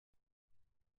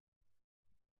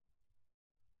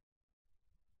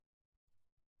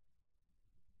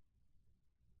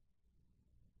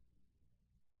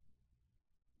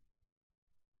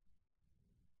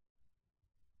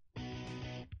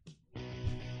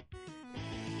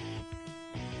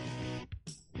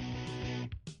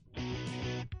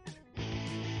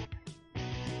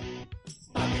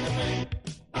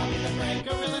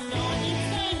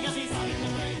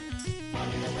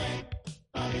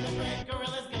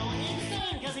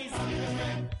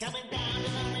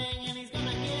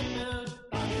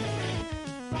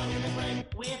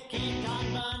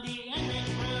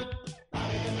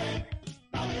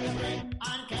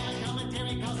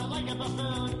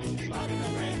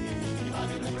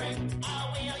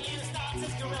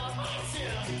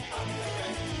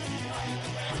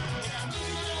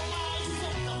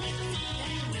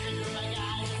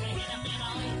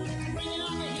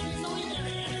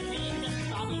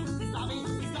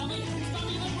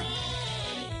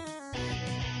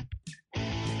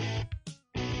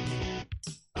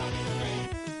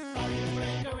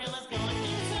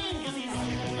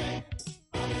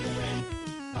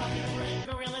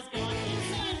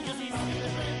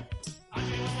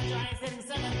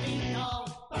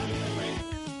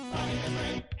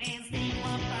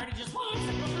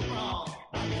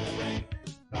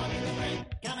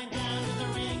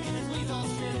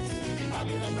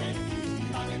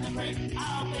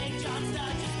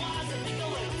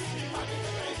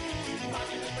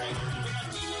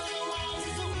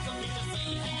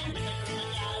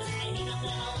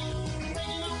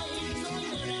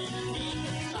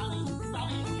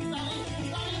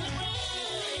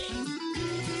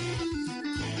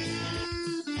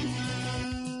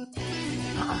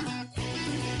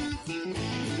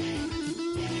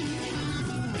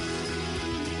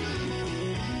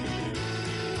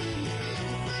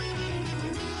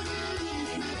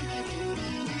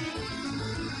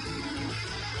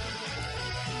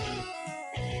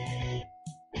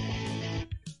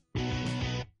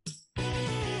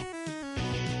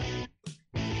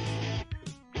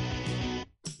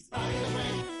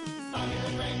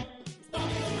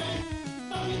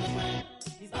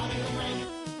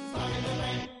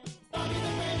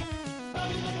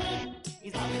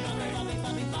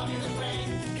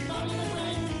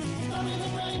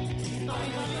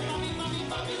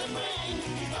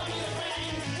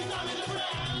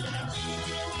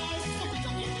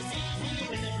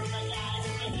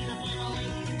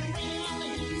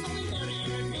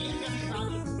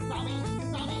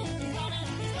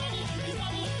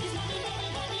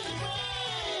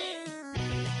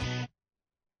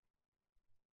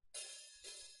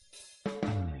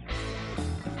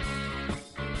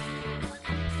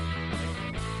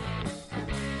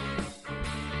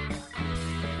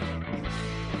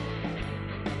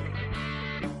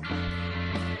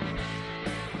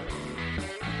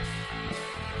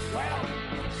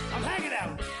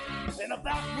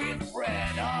About with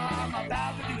Fred, I'm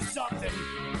about to do something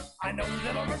I know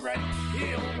that I'll regret.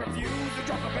 He'll refuse to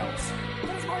drop the belts, but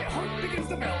as my heart begins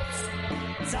to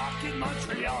melt, talking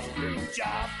Montreal screw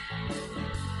job.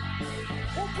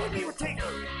 Won't put me with Taker,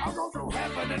 I'll go through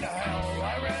heaven and hell.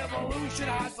 I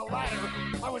revolutionized the ladder,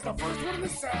 I was the first one in the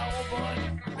cell,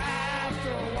 but after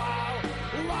a while,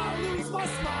 I'll lose my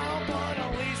smile, but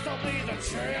at least I'll be the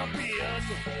champion.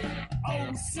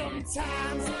 Oh,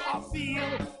 sometimes I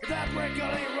feel that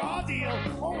regular raw deal.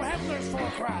 Oh, Hebner's full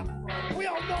of crap. We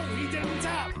all know he didn't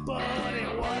tap, but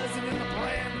it wasn't in the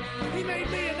plan. He made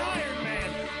me an Iron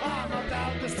Man. I'm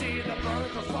about to see the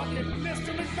birth of fucking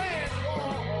Mr. McMahon.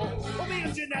 Oh, me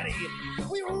and Jannetty,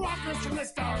 we were rockers from the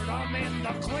start. I'm in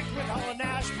the clique with Hall &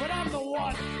 Nash, but I'm the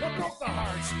one that broke the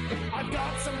hearts. I've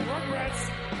got some regrets.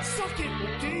 Suck it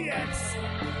with DX.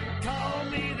 Call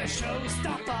me the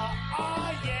showstopper.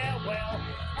 Oh yeah, well,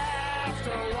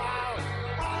 after a while,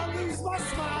 I'll lose my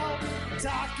smile.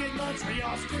 Talking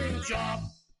Montreal screw job.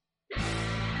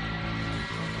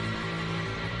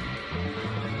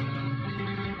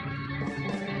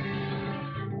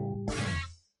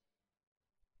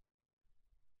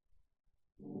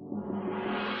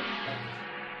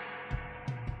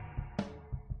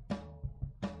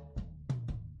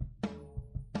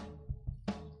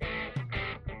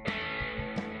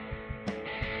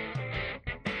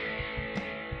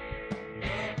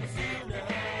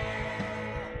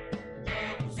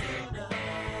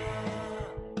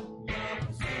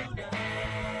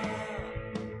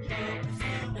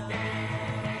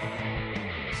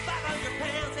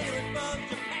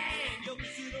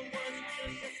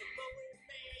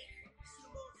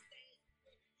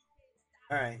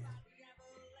 Alright.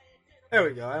 There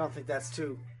we go. I don't think that's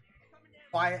too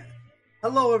quiet.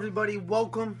 Hello, everybody.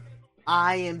 Welcome.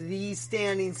 I am the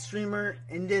Standing Streamer,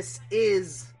 and this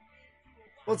is...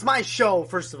 Well, it's my show,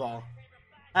 first of all.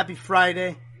 Happy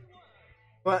Friday.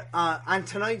 But on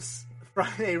tonight's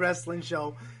Friday Wrestling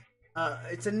Show,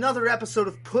 it's another episode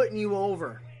of Putting You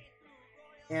Over.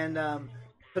 And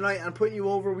tonight on Putting You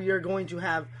Over, we are going to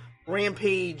have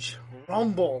Rampage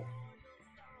Rumble.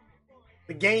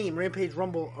 The game, Rampage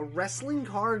Rumble, a wrestling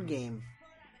card game.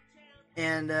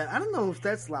 And I don't know if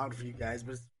that's loud for you guys,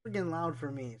 but it's freaking loud for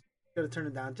me. Gotta turn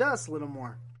it down just a little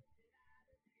more.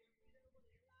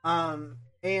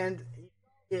 And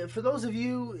for those of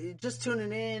you just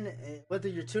tuning in, whether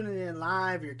you're tuning in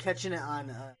live, you're catching it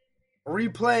on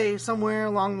replay somewhere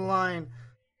along the line.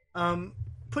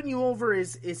 Putting you over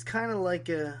is kind of like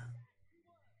an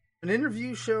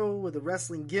interview show with a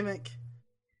wrestling gimmick.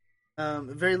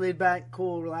 Very laid back,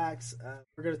 cool, relax.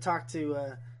 We're going to talk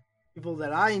to people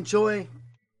that I enjoy,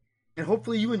 and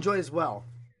hopefully you enjoy as well.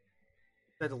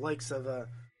 The likes of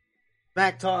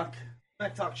Smack Talk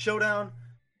Showdown,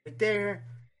 right there.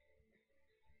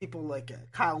 People like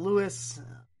Kyle Lewis,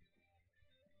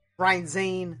 Brian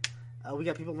Zane. We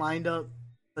got people lined up,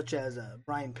 such as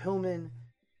Brian Pillman,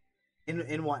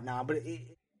 and whatnot. But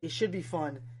it should be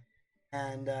fun,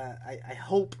 and I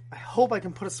hope I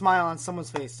can put a smile on someone's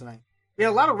face tonight. We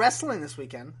had a lot of wrestling this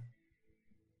weekend.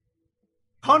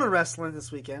 Ton of wrestling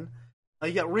this weekend.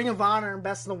 You got Ring of Honor and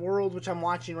Best in the World, which I'm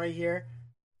watching right here.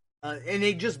 And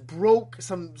they just broke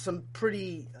some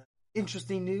pretty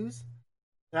interesting news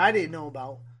that I didn't know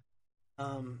about.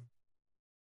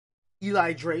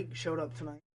 Eli Drake showed up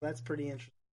tonight. That's pretty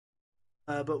interesting.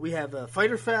 But we have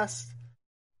Fyter Fest,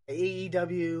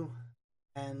 AEW,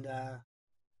 and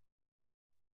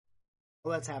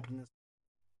that's happening.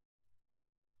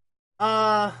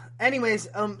 Anyways,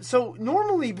 so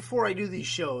normally before I do these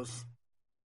shows,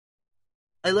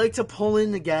 I like to pull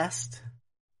in the guest.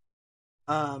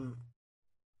 I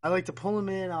like to pull him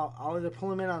in. I'll either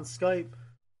pull him in on Skype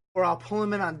or I'll pull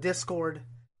him in on Discord,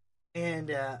 and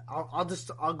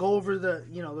I'll go over the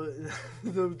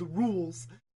the rules.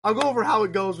 I'll go over how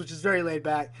it goes, which is very laid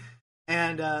back,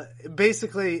 and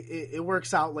basically it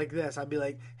works out like this. I'd be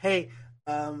like, hey,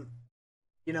 I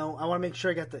want to make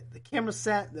sure I got the camera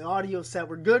set, the audio set.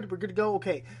 We're good to go.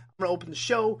 Okay, I'm gonna open the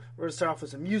show. We're gonna start off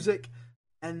with some music,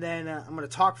 and then I'm gonna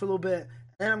talk for a little bit, and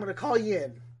then I'm gonna call you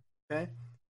in. Okay.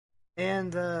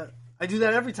 And I do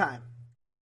that every time.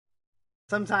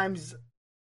 Sometimes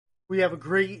we have a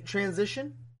great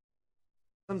transition.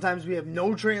 Sometimes we have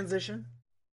no transition.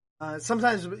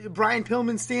 Sometimes Brian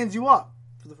Pillman stands you up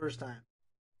for the first time.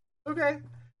 Okay.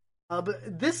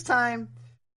 But this time,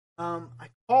 I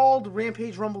called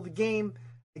Rampage Rumble the game.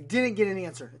 I didn't get an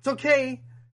answer. It's okay.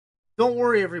 Don't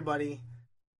worry, everybody.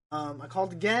 I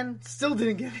called again. Still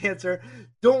didn't get an answer.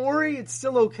 Don't worry. It's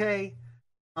still okay.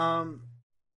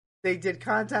 They did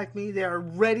contact me. They are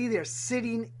ready. They're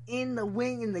sitting in the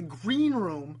wing in the green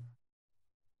room.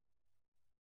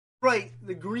 Right,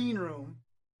 the green room.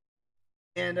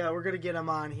 And we're going to get them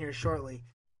on here shortly.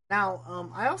 Now,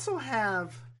 I also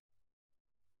have...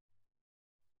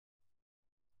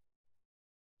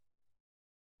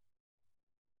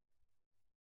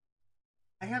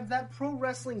 I have that Pro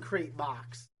Wrestling Crate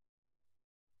box.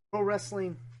 Pro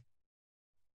Wrestling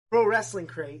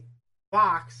Crate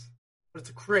box. But it's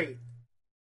a crate.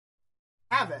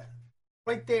 Have it.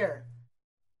 Right there.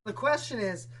 The question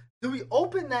is, do we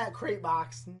open that crate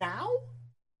box now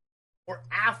or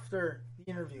after the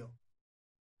interview?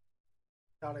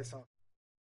 Thought I saw. I'm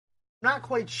not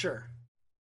quite sure.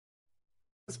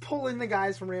 Let's pull in the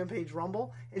guys from Rampage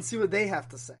Rumble and see what they have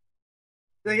to say.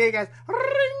 Like, hey guys,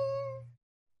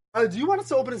 ring! Do you want us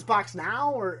to open this box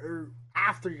now or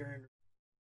after your interview?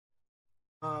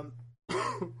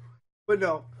 But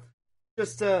no.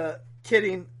 Just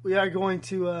kidding. We are going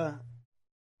to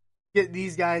get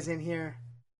these guys in here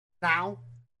now,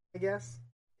 I guess.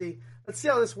 Let's see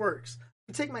how this works.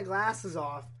 I take my glasses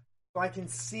off so I can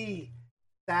see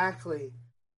exactly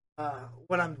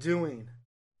what I'm doing.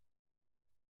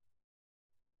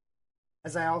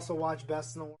 As I also watch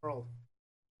Best in the World.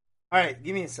 All right,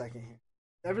 give me a second here.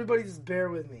 Everybody just bear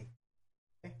with me.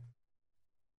 Okay?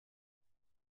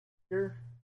 Here.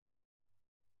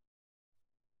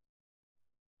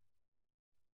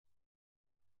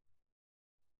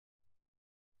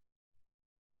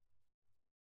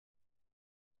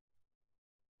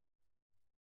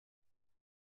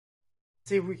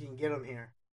 See if we can get him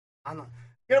here.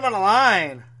 Get him on the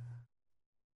line.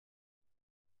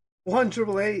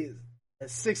 1-888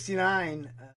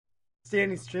 69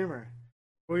 standing streamer.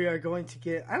 We are going to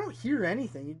get. I don't hear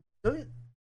anything. Don't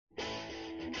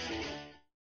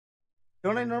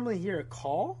I normally hear a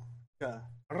call?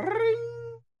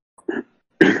 Ring.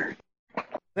 There.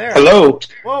 Hello.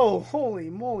 Whoa! Holy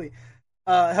moly!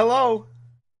 Hello.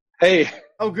 Hey.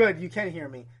 Oh, good. You can hear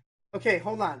me. Okay,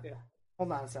 hold on. Yeah.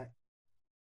 Hold on a sec.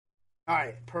 All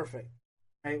right, perfect.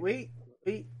 All right, wait.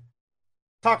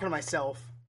 Talking to myself.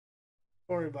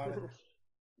 Don't worry about it.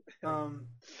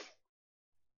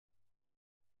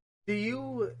 Do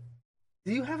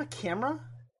you have a camera?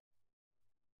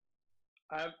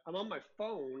 I'm on my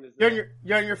phone. You're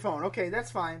on your phone. Okay,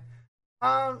 that's fine.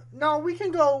 No, we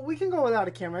can go without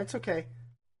a camera. It's okay.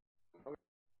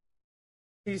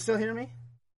 Can you still hear me?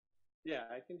 Yeah,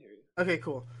 I can hear you. Okay,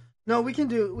 cool. No, we can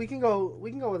go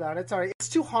without it. It's all right. It's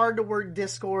too hard to work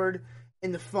Discord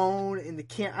in the phone in the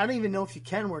I don't even know if you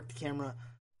can work the camera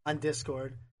on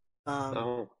Discord.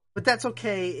 Oh, But that's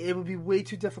okay. It would be way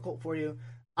too difficult for you.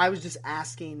 I was just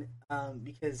asking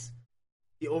because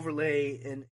the overlay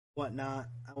and whatnot,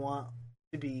 I want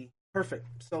to be perfect.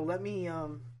 So let me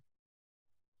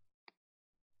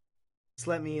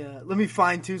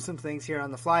fine tune some things here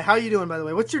on the fly. How are you doing, by the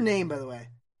way? What's your name, by the way?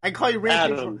 I can call you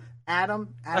Rampage.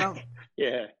 Adam. Adam.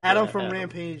 Yeah. Adam yeah, from Adam.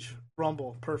 Rampage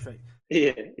Rumble. Perfect.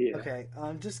 Yeah, yeah. Okay.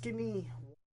 Just give me.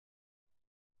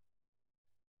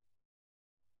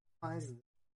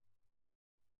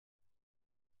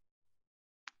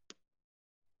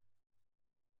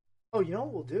 Oh, you know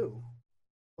what we'll do?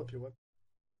 Flip your web.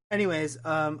 Anyways,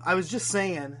 I was just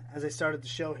saying as I started the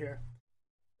show here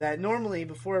that normally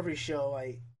before every show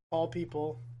I call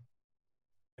people,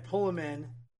 I pull them in,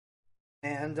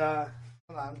 and hold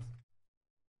on.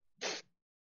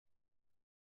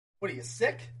 What are you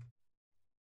sick?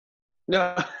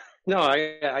 No, no,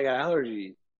 I got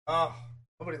allergies. Oh,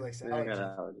 nobody likes I got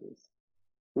allergies. allergies.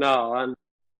 No,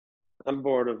 I'm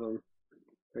bored of them.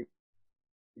 Like,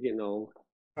 getting old.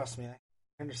 Trust me, I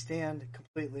understand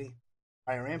completely.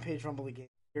 All right, Rampage Rumble again.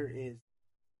 Here is.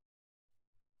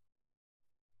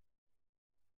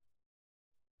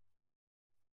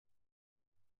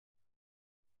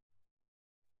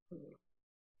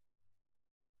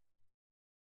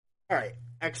 All right,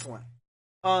 excellent.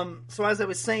 So as I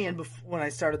was saying before, when I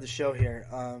started the show here,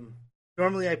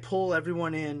 normally I pull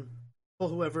everyone in, pull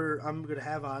whoever I'm going to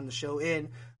have on the show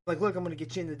in. Like, look, I'm going to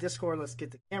get you in the Discord. Let's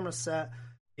get the camera set,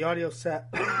 the audio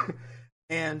set,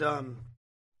 and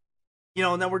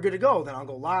and then we're good to go. Then I'll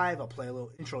go live. I'll play a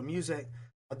little intro music.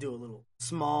 I'll do a little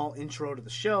small intro to the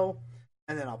show,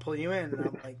 and then I'll pull you in. And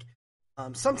I'm like,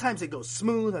 sometimes it goes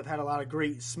smooth. I've had a lot of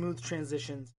great smooth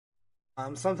transitions.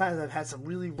 Sometimes I've had some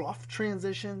really rough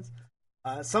transitions.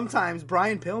 Sometimes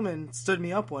Brian Pillman stood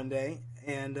me up one day,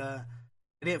 and I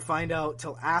didn't find out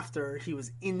till after he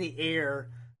was in the air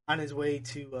on his way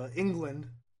to England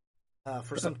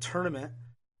for some tournament,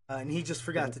 and he just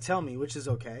forgot to tell me, which is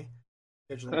okay.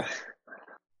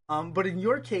 But in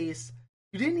your case,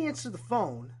 you didn't answer the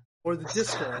phone or the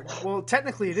Discord. Well,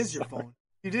 technically, it is your phone.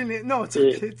 You didn't. No, it's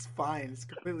okay. It's fine. It's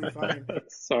completely fine.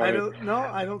 Sorry.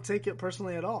 I don't take it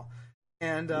personally at all.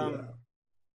 And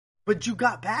but you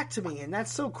got back to me, and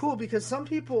that's so cool because some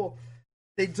people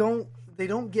they don't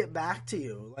get back to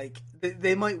you. Like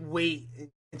they might wait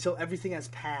until everything has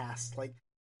passed. Like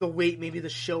they'll wait, maybe the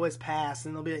show has passed,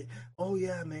 and they'll be like, "Oh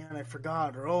yeah, man, I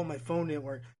forgot," or "Oh, my phone didn't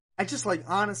work." I just like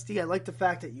honesty. I like the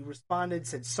fact that you responded,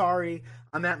 said sorry.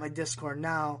 I'm at my Discord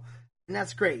now, and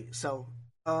that's great. So,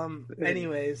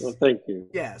 anyways, Well, thank you.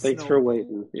 Yes, Thanks for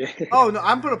waiting. Yeah. Oh no,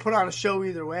 I'm gonna put on a show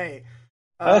either way.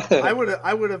 I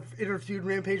would have interviewed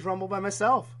Rampage Rumble by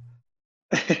myself.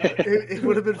 It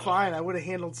would have been fine. I would have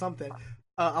handled something.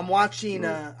 I'm watching.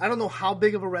 I don't know how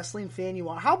big of a wrestling fan you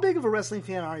are. How big of a wrestling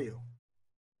fan are you?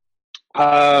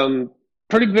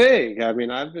 Pretty big. I mean,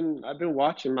 I've been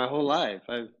watching my whole life.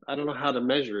 I don't know how to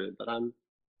measure it, but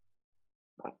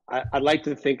I'd like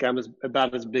to think I'm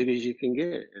about as big as you can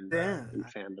get in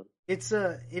fandom. It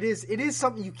is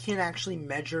something you can't actually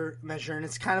measure, and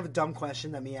it's kind of a dumb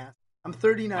question that me ask. I'm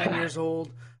 39 years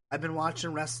old. I've been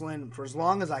watching wrestling for as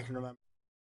long as I can remember.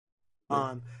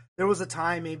 There was a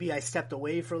time maybe I stepped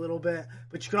away for a little bit,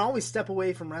 but you can always step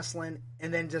away from wrestling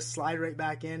and then just slide right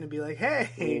back in and be like,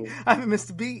 "Hey, I haven't missed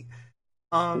a beat."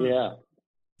 Yeah.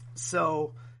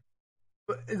 So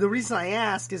the reason I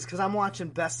ask is because I'm watching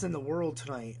Best in the World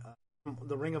tonight,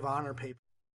 the Ring of Honor paper,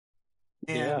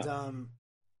 and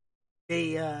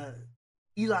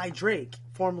Eli Drake,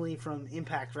 formerly from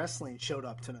Impact Wrestling, showed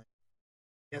up tonight.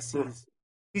 Yes,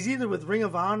 he's either with Ring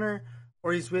of Honor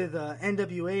or he's with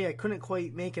NWA. I couldn't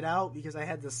quite make it out because I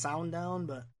had the sound down,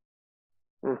 but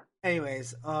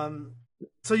anyways,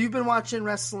 so you've been watching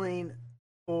wrestling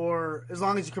for as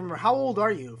long as you can remember. How old are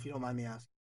you, if you don't mind me asking?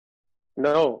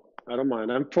 No, I don't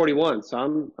mind. I'm 41,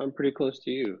 so I'm pretty close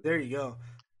to you. There you go.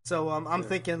 So I'm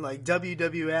thinking like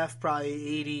WWF,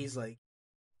 probably 80s. Like,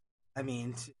 I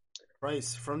mean,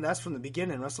 Christ, that's from the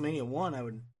beginning. WrestleMania 1, I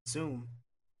would assume.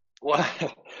 Well,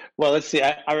 let's see.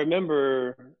 I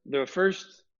remember the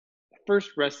first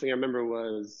wrestling I remember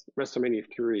was WrestleMania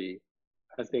 3.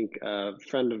 I think a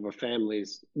friend of a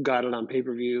family's got it on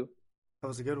pay-per-view. That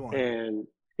was a good one. And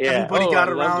yeah, everybody got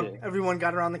around. Everyone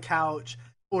got around the couch,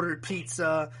 ordered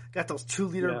pizza, got those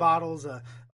 2-liter bottles of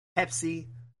Pepsi.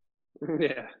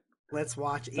 Yeah. Let's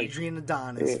watch Adrian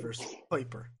Adonis versus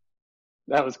Piper.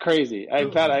 That was crazy.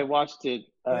 In fact, I watched it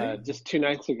just 2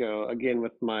 nights ago again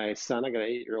with my son. I got an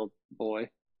 8-year-old boy,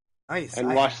 Nice.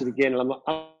 and watched it again. And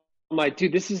I'm like,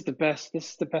 dude, this is the best.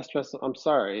 This is the best wrestling. I'm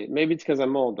sorry, maybe it's because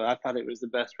I'm old, but I thought it was the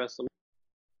best wrestling.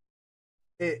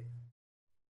 It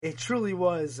it truly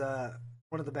was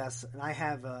one of the best. And I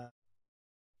have an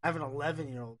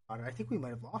 11-year-old daughter. I think we might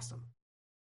have lost him.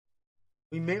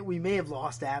 We may have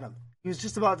lost Adam. He was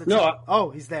just about to tell.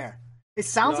 Oh, he's there. It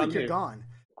sounds like you're gone.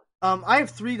 I have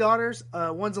 3 daughters.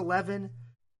 One's 11.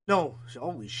 No,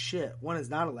 holy shit. One is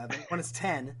not 11. One is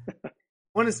 10.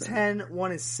 One is 10.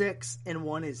 One is 6, and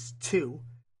one is 2.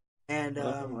 And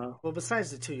well,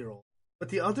 besides the 2-year-old, but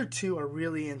the other 2 are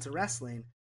really into wrestling.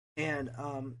 And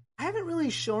I haven't really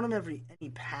shown them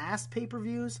any past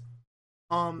pay-per-views.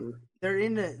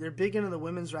 They're big into the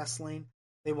women's wrestling.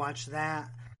 They watch that.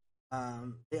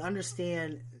 They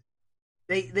understand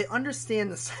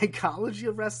the psychology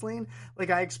of wrestling.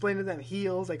 Like, I explain to them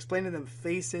heels, I explain to them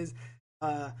faces.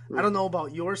 I don't know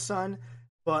about your son,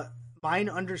 but mine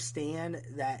understand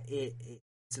that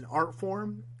it's an art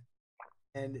form,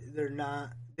 and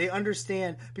they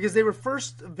understand because they were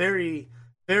first very,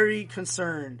 very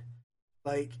concerned.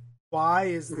 Like, why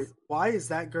is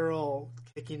that girl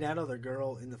kicking that other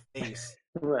girl in the face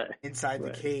inside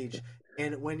the cage?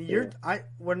 And when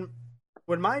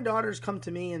my daughters come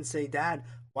to me and say, Dad,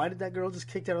 why did that girl just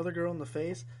kick that other girl in the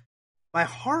face? My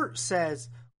heart says,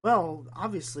 well,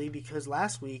 obviously because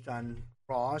last week on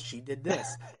Raw she did this.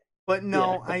 But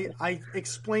no, I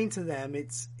explain to them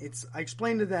I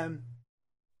explain to them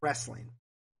wrestling.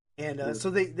 And so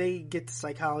they get the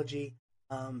psychology,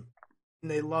 and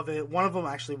they love it. One of them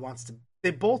actually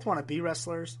they both want to be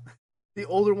wrestlers. The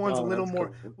older one's a little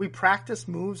more. Cool. We practice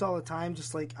moves all the time,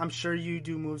 just like I'm sure you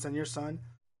do moves on your son.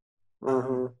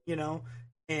 You know,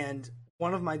 and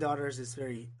one of my daughters is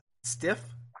very stiff,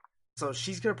 so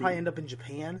she's gonna probably end up in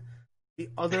Japan. The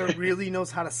other really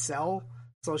knows how to sell,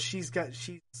 so she's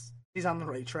on the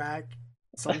right track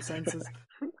in some senses.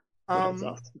 That's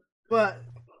awesome. But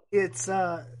it's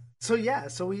so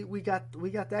we got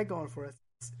that going for us.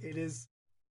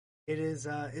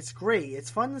 It's great. It's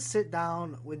fun to sit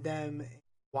down with them and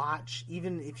watch,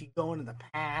 even if you go into the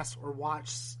past or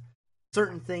watch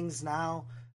certain things now.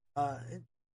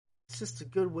 It's just a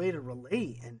good way to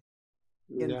relate and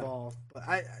get involved. But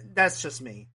that's just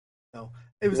me. So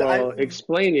it was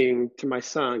explaining to my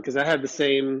son, because I had the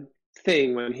same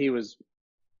thing when he was,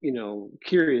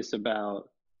 curious about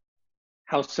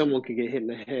how someone could get hit in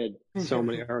the head so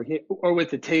many or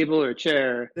with a table or a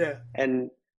chair. Yeah.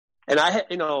 And I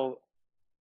know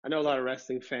a lot of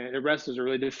wrestlers are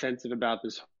really defensive about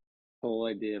this whole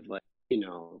idea of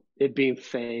it being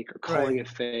fake or calling it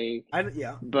fake.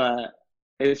 But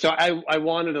and so I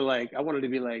wanted to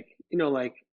be like,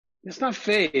 it's not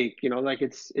fake,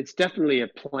 it's definitely a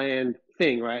planned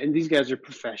thing, right? And these guys are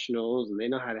professionals and they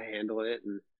know how to handle it,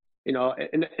 and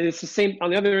and it's the same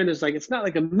on the other end. Is like, it's not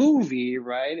like a movie,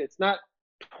 right? It's not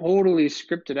totally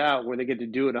scripted out where they get to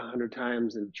do it 100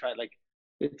 times and try. Like,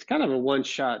 it's kind of a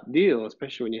one-shot deal,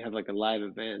 especially when you have like a live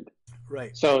event,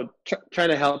 right? So try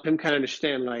to help him kind of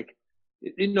understand, like,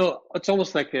 it's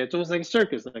almost like a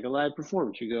circus, like a live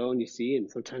performance. You go and you see, and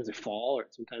sometimes they fall, or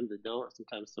sometimes they don't, or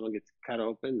sometimes someone gets cut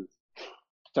open.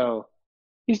 So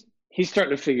he's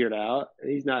starting to figure it out.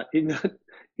 He's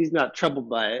not troubled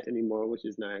by it anymore, which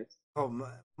is nice. Oh,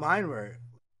 mine were.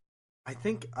 I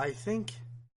think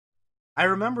I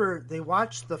remember they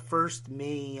watched the first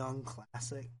Mae Young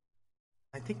Classic.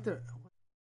 I think there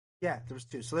was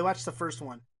 2. So they watched the first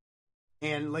one.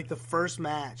 And like the first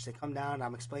match, they come down and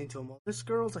I'm explaining to them, well, this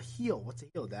girl's a heel. What's a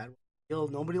heel, Dad? Heel,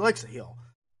 nobody likes a heel.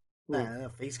 And the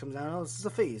face comes down, oh, this is a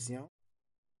face,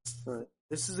 Right.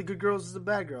 This is a good girl, this is a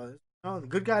bad girl. Oh, the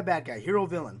good guy, bad guy, hero,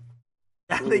 villain.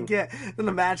 And then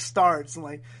the match starts, and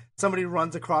like somebody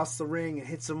runs across the ring and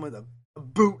hits him with a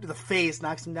boot to the face,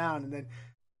 knocks him down, and then,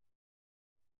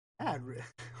 Dad,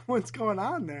 what's going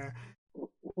on there?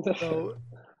 So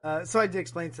I did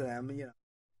explain to them,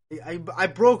 I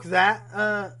broke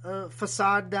that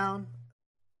facade down.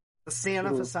 The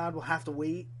Santa facade will have to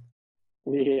wait.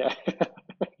 Yeah,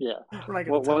 yeah.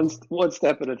 One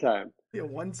step at a time. Yeah,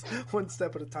 one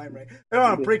step at a time, right? They don't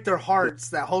want to break their hearts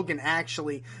that Hogan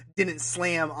actually didn't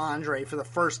slam Andre for the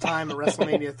first time at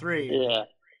WrestleMania 3. Yeah,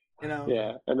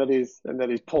 Yeah, and that he's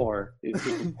poor. He's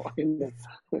poor.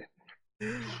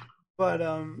 But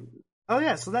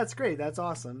so that's great. That's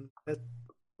awesome.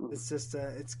 It's just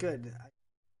it's good. I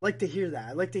like to hear that.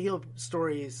 I like to hear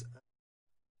stories of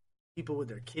people with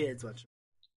their kids.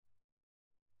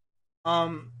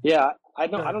 Yeah, I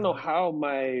don't know how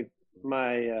my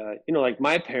like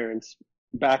my parents,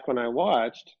 back when I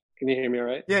watched. Can you hear me all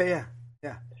right? Yeah.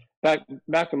 Back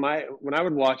when I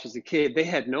would watch as a kid, they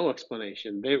had no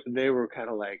explanation. They were kind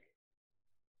of like,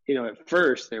 at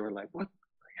first they were like, what,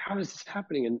 how is this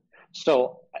happening? And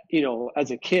so,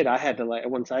 as a kid, I had to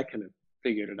once I kind of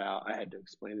figured it out, I had to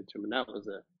explain it to them. And that was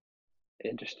a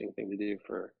interesting thing to do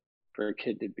for a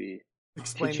kid to be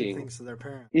Explaining teaching things to their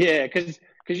parents. Yeah, because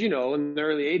in the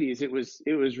early '80s, it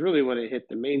was really when it hit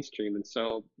the mainstream, and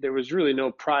so there was really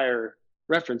no prior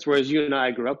reference. Whereas you and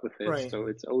I grew up with it, Right. so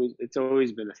it's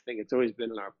always been a thing. It's always been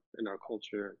in our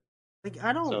culture. Like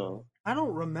So I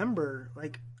don't remember,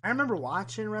 like I remember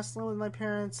watching wrestling with my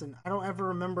parents, and I don't ever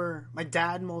remember my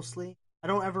dad mostly. I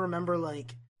don't ever remember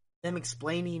like them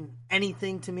explaining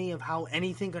anything to me of how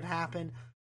anything could happen.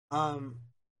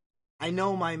 I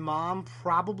know my mom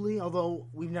probably, although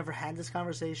we've never had this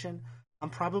conversation,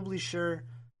 I'm probably sure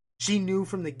she knew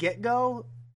from the get-go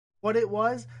what it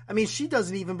was. I mean, she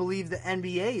doesn't even believe the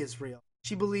NBA is real.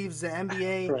 She believes the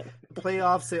NBA right.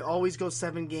 playoffs, they always go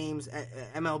 7 games.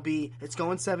 MLB, it's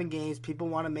going 7 games. People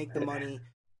want to make the money.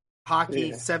 Hockey,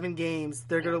 Yeah. 7 games.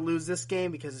 They're going to lose this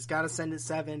game because it's got to send it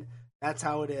 7. That's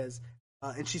how it is.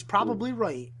 And she's probably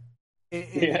right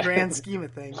in the grand scheme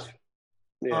of things.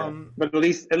 Yeah, but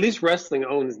at least wrestling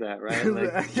owns that, right?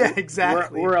 Like, yeah,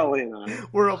 exactly. We're all in on it.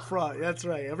 We're up front. That's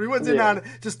right. Everyone's in on it.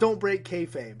 Just don't break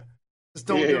kayfabe. Just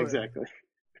don't do exactly.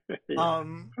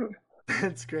 it.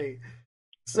 That's great.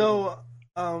 So,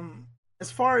 as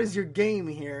far as your game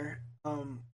here,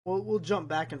 we'll jump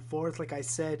back and forth. Like I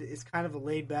said, it's kind of a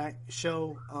laid back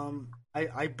show.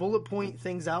 I bullet point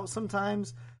things out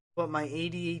sometimes, but my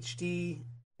ADHD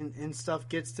and stuff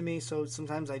gets to me, so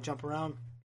sometimes I jump around.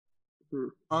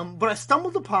 But I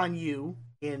stumbled upon you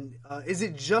in is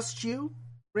it just you,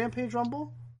 Rampage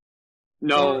Rumble?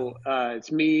 No,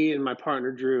 it's me and my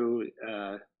partner Drew,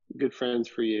 good friends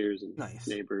for years and Nice.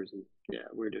 neighbors, and yeah,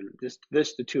 we're doing this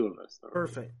the two of us. Though.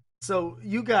 Perfect. So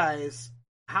you guys,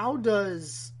 how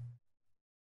does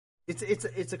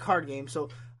it's a card game? So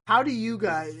how do you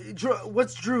guys?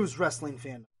 What's Drew's wrestling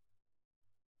fan?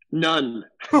 None.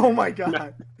 Oh my god!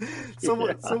 No. So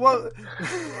what?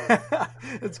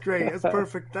 That's great. That's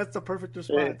perfect. That's the perfect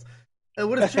response. And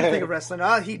what does Drew think of wrestling?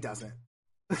 He doesn't.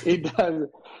 He does.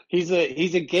 He's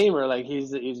a gamer. Like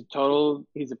he's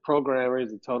a programmer.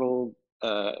 He's a total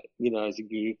he's a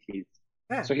geek.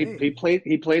 He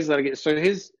plays a lot of games. So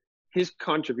his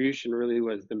contribution really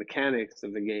was the mechanics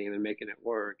of the game and making it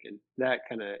work. And that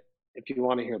kind of, if you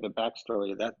want to hear the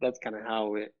backstory, that's kind of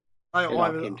how it. I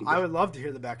would love to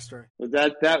hear the backstory.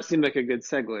 That seemed like a good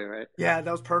segue, right? Yeah,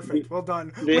 that was perfect. Well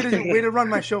done. Way to run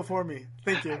my show for me.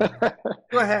 Thank you.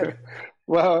 Go ahead.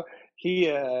 Well,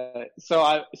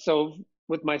 so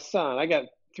with my son, I got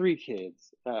 3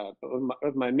 kids. But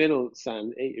with my middle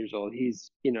son, 8 years old,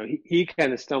 he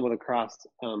kind of stumbled across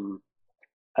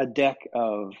a deck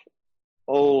of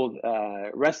old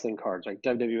wrestling cards, like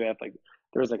WWF. Like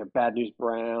there was like a Bad News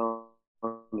Brown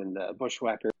and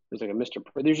Bushwhacker. There's like a Mr.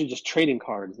 These are just trading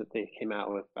cards that they came out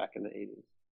with back in the 80s.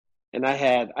 And I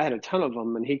had a ton of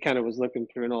them, and he kind of was looking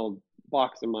through an old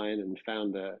box of mine and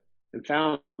found them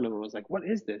and was like, "What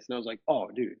is this?" And I was like, "Oh,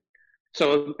 dude."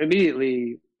 So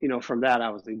immediately, from that, I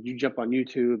was like, you jump on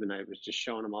YouTube, and I was just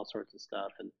showing him all sorts of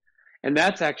stuff. And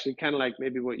that's actually kind of like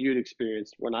maybe what you'd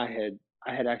experienced when I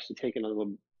had actually taken a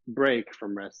little break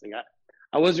from wrestling.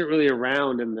 I wasn't really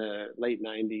around in the late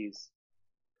 90s,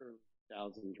 early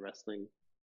 2000s wrestling.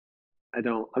 I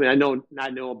know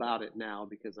about it now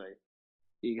because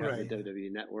you got the WWE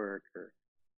Network, or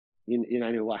I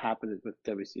knew what happened with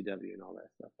WCW and all that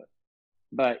stuff.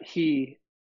 But he,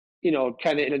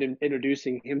 kind of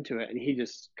introducing him to it, and he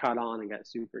just caught on and got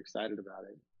super excited about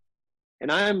it. And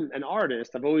I'm an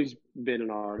artist. I've always been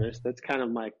an artist. That's kind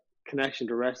of my connection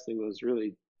to wrestling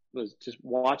was just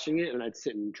watching it, and I'd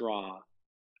sit and draw.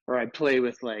 Or I'd play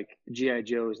with like G.I.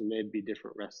 Joes, and they'd be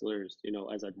different wrestlers,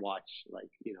 as I'd watch like,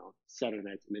 Saturday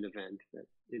night's mid event at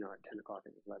 10 o'clock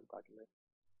and 11 o'clock at night.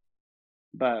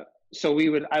 But so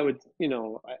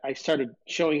I started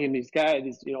showing him these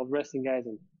wrestling guys,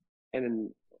 and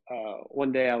then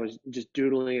one day I was just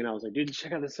doodling, and I was like, dude,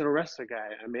 check out this little wrestler guy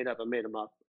I made him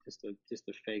up, just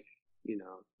a fake,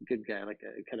 good guy, like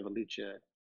a kind of a lucha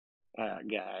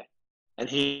guy. And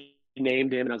he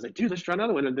named him, and I was like, dude, let's draw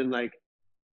another one. And then like,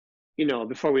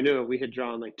 before we knew it, we had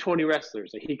drawn like 20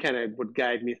 wrestlers. Like he kind of would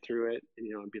guide me through it,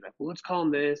 and be like, well, let's call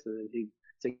him this. And then he'd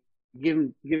say, give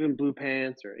him blue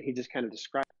pants, or he just kind of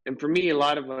described. And for me, a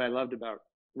lot of what I loved about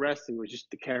wrestling was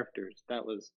just the characters. That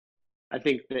was, I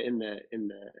think that in the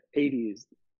 80s,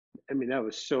 I mean, that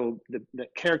was so, the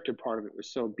character part of it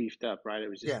was so beefed up, right? It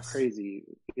was just crazy,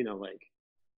 like,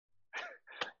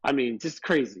 I mean, just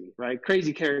crazy, right?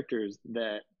 Crazy characters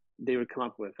that they would come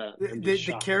up with.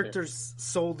 The characters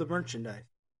sold the merchandise.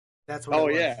 That's what it Oh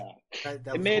was. yeah, That it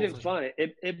was the made whole it thing. fun.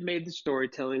 It made the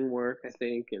storytelling work, I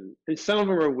think, and some of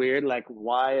them were weird, like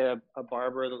why a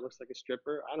barber that looks like a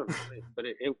stripper. I don't know, but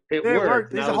it It worked. worked,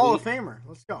 and He's I a was Hall of Famer.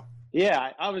 Let's go.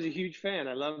 yeah, I was a huge fan.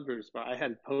 I loved Bruce. I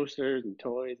had posters and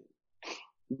toys,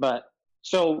 but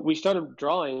so we started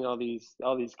drawing all these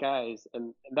guys,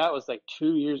 and that was like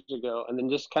 2 years ago, and then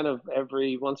just kind of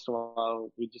every once in a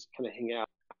while we just kind of hang out.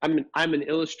 I'm an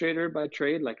illustrator by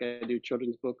trade, like I do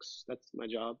children's books. That's my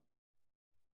job.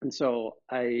 And so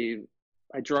I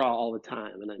draw all the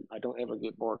time, and I don't ever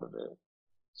get bored of it.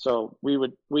 So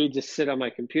we just sit on my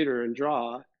computer and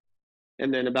draw.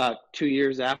 And then about 2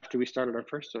 years after we started our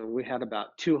first one, we had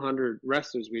about 200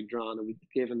 wrestlers we'd drawn, and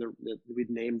we'd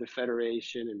named the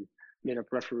federation and made up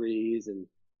referees and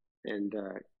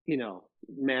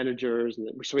managers, and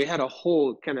so we had a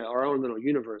whole kind of our own little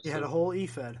universe. You had a So whole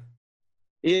EFED.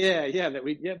 yeah,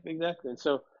 exactly. And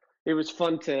so it was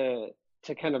fun to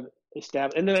kind of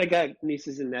establish. And then I got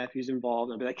nieces and nephews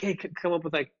involved. I'd be like, hey, come up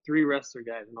with like 3 wrestler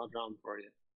guys, and I'll draw them for you.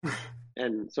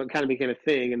 And so it kind of became a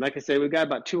thing. And like I said, we've got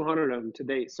about 200 of them to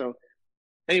date. So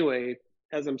anyway,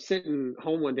 as I'm sitting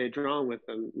home one day drawing with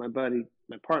them, my buddy,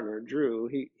 my partner, Drew,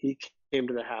 he came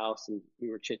to the house and we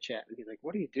were chit chatting. He's like,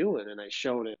 "What are you doing?" And I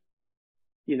showed him,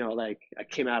 like I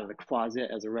came out of the closet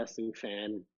as a wrestling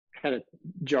fan, kind of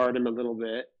jarred him a little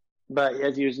bit. But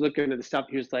as he was looking at the stuff,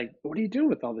 he was like, "What are you doing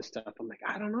with all this stuff?" I'm like,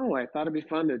 "I don't know. I thought it'd be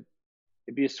fun to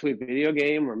it'd be a sweet video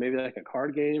game, or maybe like a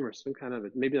card game, or some kind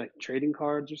of maybe like trading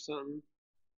cards or something."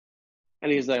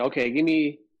 And he's like, "Okay, give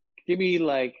me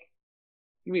like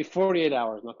give me 48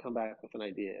 hours, and I'll come back with an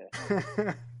idea."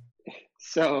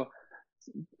 So,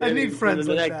 I and need within friends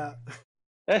the like next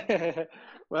that.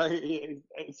 well, he's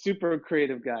a super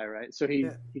creative guy, right? So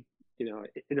Yeah. he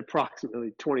in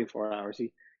approximately 24 hours,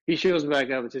 he shows back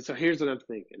up and says, "So here's what I'm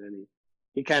thinking." And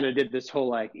he kind of did this whole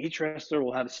like each wrestler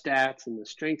will have stats and the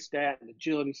strength stat and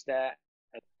agility stat,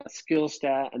 a skill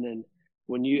stat, and then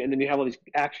and then you have all these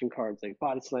action cards like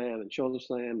body slam and shoulder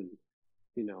slam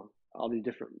and all these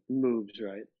different moves,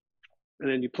 right? And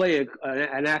then you play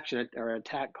an action or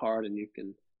attack card, and you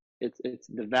can it's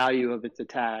the value of its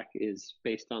attack is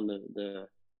based on the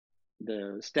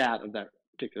stat of that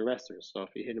particular wrestler. So if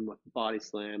you hit him with a body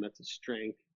slam, that's a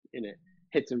strength, and it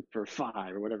hits him for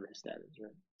 5 or whatever his stat is,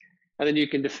 right? And then you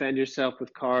can defend yourself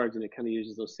with cards, and it kind of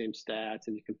uses those same stats,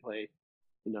 and you can play,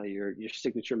 your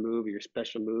signature move or your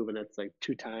special move, and that's like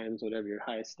 2 times whatever your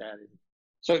highest stat is.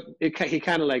 So he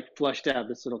kind of like flushed out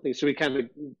this little thing. So we kind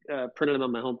of printed it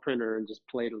on my home printer and just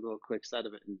played a little quick set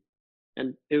of it,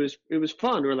 and it was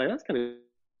fun. We were like,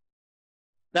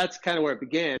 that's kind of where it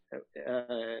began,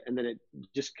 and then it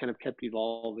just kind of kept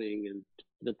evolving and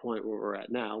to the point where we're at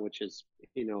now, which is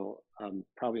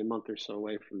probably a month or so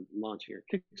away from launching our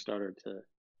Kickstarter to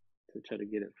try to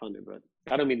get it funded. But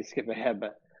I don't mean to skip ahead,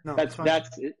 but No, it's that's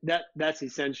fine. that's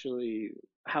essentially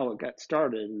how it got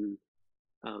started, and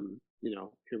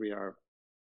here we are.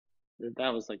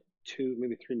 That was like 2,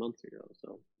 maybe 3 months ago,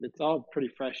 so it's all pretty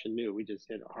fresh and new. We just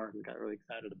hit it hard and got really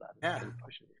excited about it. Yeah. And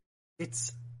pushing it.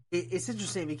 It's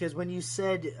interesting because when you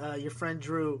said your friend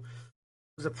Drew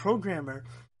was a programmer,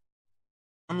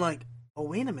 I'm like, oh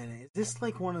wait a minute, is this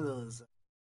like one of those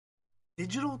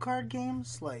digital card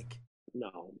games? Like,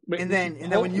 No, and then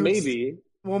when you maybe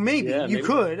well maybe yeah, you maybe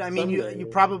could. I mean, someday. you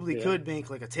probably Yeah, could make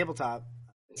like a tabletop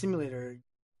simulator.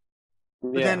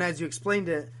 But then yeah, as you explained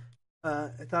it, I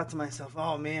thought to myself,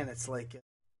 oh man, it's like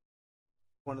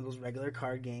one of those regular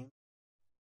card games.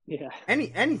 yeah.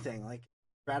 Anything like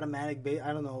Stratomatic base.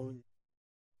 I don't know. I'm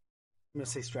gonna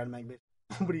say Stratomatic base.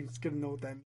 Nobody's gonna know what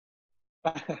that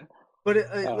means. But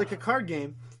Oh, like a card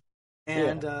game, yeah,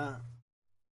 and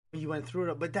you went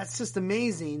through it. But that's just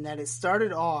amazing that it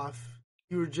started off.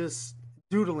 You were just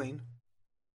doodling,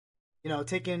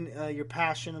 taking your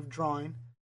passion of drawing,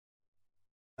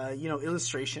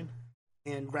 illustration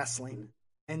and wrestling,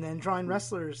 and then drawing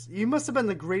wrestlers. You must have been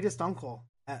the greatest uncle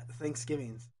at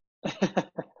Thanksgivings.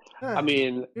 I Yeah,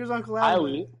 mean, here's Uncle I Adam.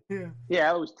 always, Yeah, yeah,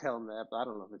 I always tell him that, but I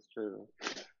don't know if it's true.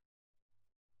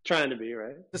 Trying to be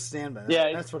right. just stand by that.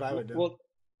 Yeah, That's what I would do.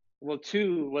 well,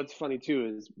 too. What's funny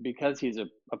too is because he's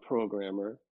a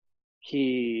programmer,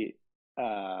 he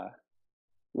uh,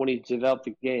 when he developed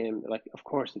the game, like of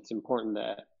course it's important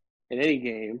that in any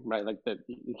game, right, like that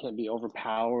you can't be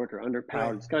overpowered or underpowered.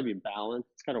 Right. It's got to be balanced.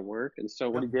 It's got to work. And so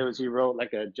what Yep. he did was he wrote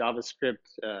like a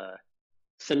JavaScript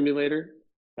simulator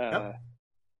Yep. uh,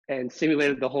 and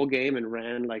simulated the whole game and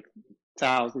ran like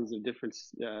thousands of different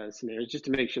scenarios just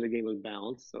to make sure the game was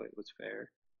balanced, so it was fair.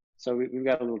 So we've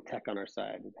got a little tech on our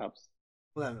side that helps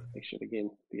Well, make sure the game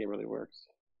really works.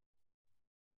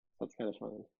 That's kind of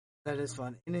fun. That is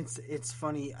fun, and it's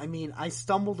funny. I mean, I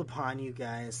stumbled upon you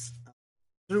guys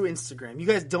through Instagram. You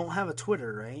guys don't have a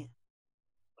Twitter, right?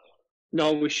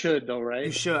 No, we should though, You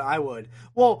right? should. I would.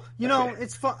 Well,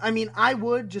 it's fun. I mean, I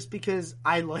would just because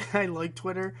I like I like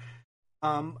Twitter.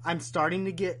 I'm starting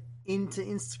to get into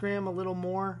Instagram a little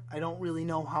more. I don't really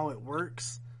know how it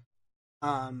works.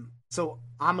 So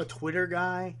I'm a Twitter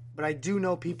guy, but I do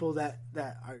know people that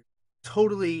are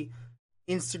totally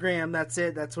Instagram. That's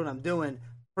it. That's what I'm doing.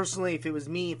 Personally, if it was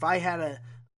me, if I had a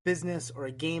business or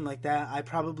a game like that, I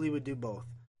probably would do both.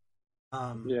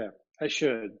 Um, Yeah, I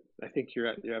should. I think you're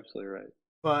absolutely right.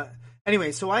 but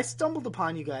anyway, so I stumbled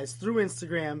upon you guys through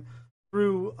Instagram,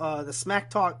 through the Smack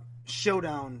Talk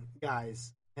Showdown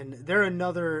guys, and they're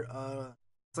another.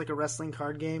 It's like a wrestling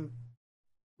card game.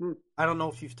 Hmm. I don't know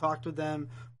if you've talked with them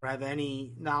or have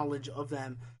any knowledge of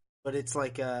them, but it's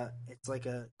like a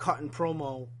cut and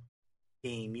promo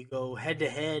game. You go head to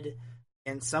head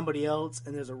and somebody else,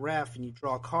 and there's a ref, and you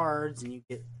draw cards, and you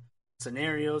get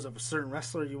scenarios of a certain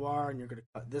wrestler you are, and you're going to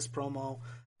cut this promo.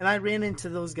 And I ran into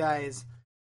those guys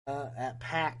at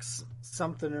PAX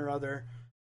something or other,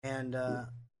 and I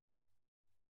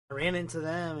ran into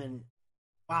them, and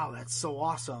wow, that's so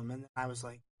awesome. And I was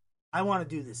like, I want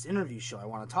to do this interview show. I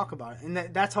want to talk about it, and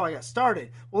that's how I got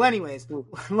started. Well, anyways,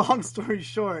 long story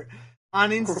short,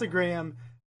 on Instagram,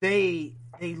 they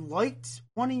liked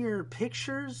one of your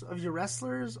pictures of your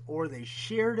wrestlers, or they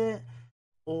shared it,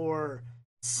 or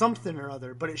something or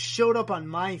other. But it showed up on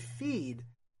my feed,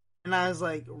 and I was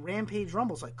like, Rampage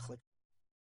Rumble's like, click,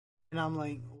 and I'm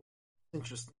like,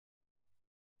 interesting.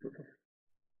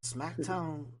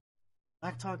 SmackDown,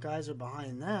 SmackTalk guys are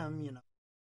behind them,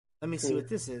 Let me see what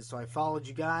this is. So I followed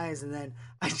you guys, and then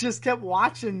I just kept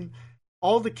watching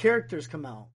all the characters come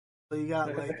out. So you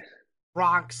got like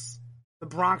the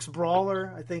Bronx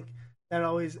Brawler. I think that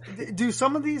always do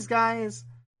some of these guys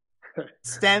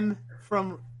stem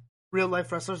from real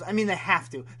life wrestlers. I mean, they have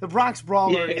to. The Bronx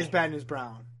Brawler is Bad News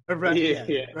Brown.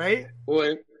 Yeah, right?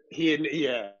 Well,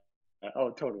 yeah.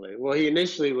 Oh, totally. Well, he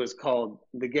initially was called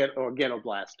the Ghetto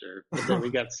Blaster, but then we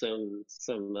got some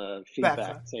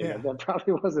feedback saying that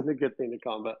probably wasn't a good thing to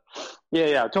call him. But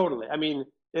yeah, totally. I mean,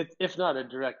 if not a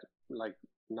direct like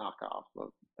knockoff of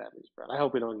Bad News Brown. I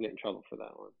hope we don't get in trouble for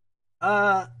that one.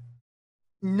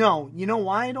 No. You know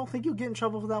why I don't think you'll get in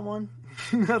trouble for that one?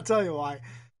 I'll tell you why.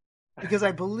 Because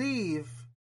I believe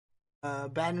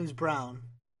Bad News Brown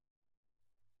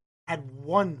had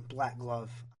one black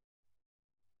glove.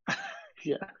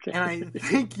 Yeah, okay. And I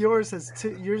think yours has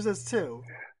two.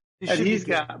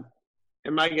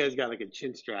 And my guy's got like a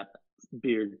chin strap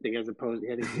beard thing as opposed to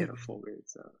he had a full beard.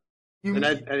 So,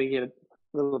 I think he had a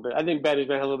little bit. I think Batty's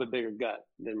got a little bit bigger gut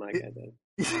than my guy did.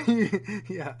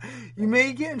 Yeah, you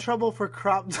may get in trouble for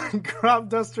crop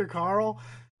duster Carl.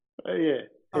 Yeah,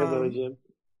 Jim.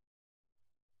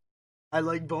 I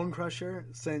like Bone Crusher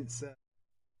since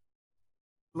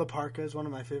La Parka is one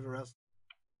of my favorite wrestlers.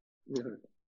 Mm-hmm.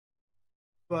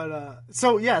 But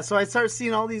so I start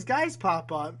seeing all these guys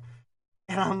pop up,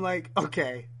 and I'm like,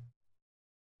 okay,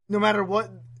 no matter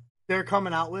what they're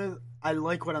coming out with, I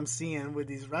like what I'm seeing with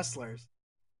these wrestlers.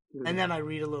 Mm-hmm. And then I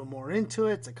read a little more into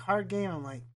it. It's a card game. I'm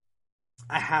like,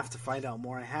 I have to find out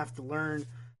more. I have to learn.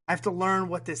 I have to learn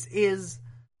what this is.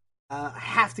 I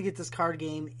have to get this card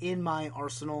game in my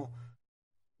arsenal.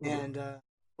 Mm-hmm. And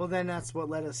well, then that's what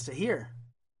led us to here.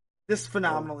 This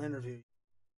phenomenal interview.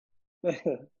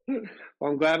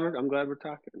 Well, I'm glad we're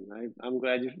talking. I'm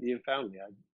glad you found me.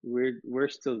 We're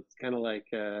still kind of like.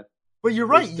 But you're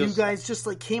right. You guys just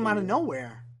like came out of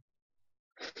nowhere.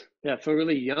 Yeah, I feel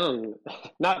really young.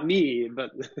 Not me, but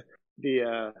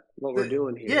what we're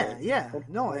doing here. Yeah.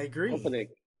 No, I agree.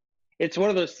 It's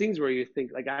one of those things where you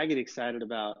think, like, I get excited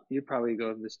about. You probably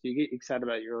go this. You get excited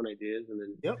about your own ideas, and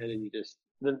then and then you just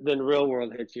then real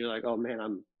world hits you. You're like, oh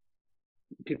man,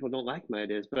 people don't like my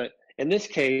ideas. But in this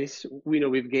case,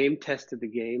 we've game tested the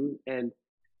game, and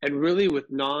really with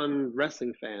non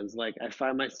wrestling fans, like I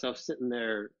find myself sitting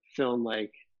there feeling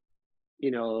like,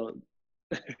 the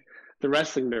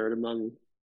wrestling nerd among,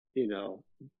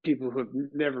 people who have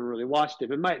never really watched it,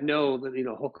 but might know that,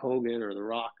 Hulk Hogan or The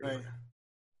Rock. Right.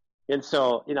 And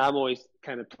so, I'm always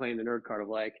kind of playing the nerd card of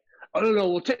like, I don't know.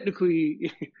 Well,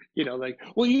 technically, like,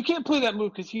 well, you can't play that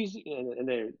move because he's, and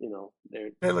they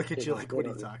look at you like, what are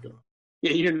you talking about?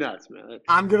 Yeah, you're nuts, man.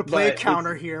 I'm gonna play a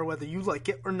counter here, whether you like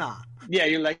it or not. Yeah,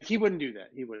 you're like, he wouldn't do that.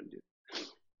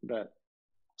 But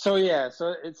so yeah,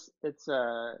 so it's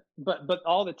but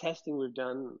all the testing we've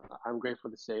done, I'm grateful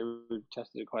to say we've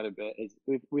tested it quite a bit.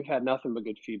 We've had nothing but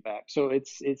good feedback. So it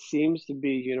seems to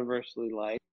be universally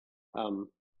liked.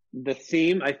 The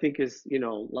theme, I think, is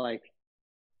like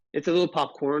it's a little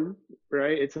popcorn,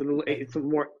 right? It's a little, Right. it's a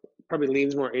more probably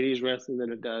leans more 80s wrestling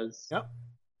than it does, Yep.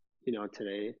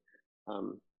 today,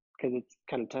 because it's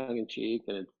kind of tongue in cheek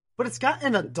and But it's got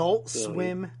an Adult silly.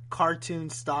 Swim cartoon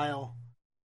style.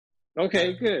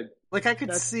 Okay, good. Like I could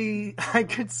That's see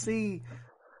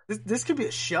this could be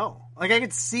a show. Like I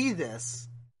could see this.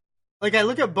 Like I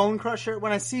look at Bone Crusher.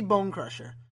 When I see Bone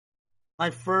Crusher, my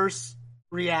first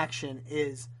reaction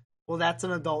is, well, that's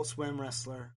an Adult Swim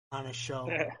wrestler on a show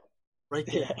right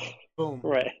there. yeah, Boom.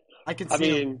 right. I can I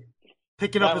see him mean,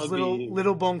 picking up that his would be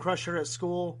little Bone Crusher at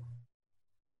school.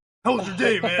 How was your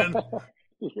day, man?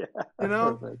 yeah, You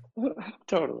know? perfect.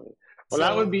 Totally. Well, So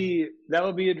that would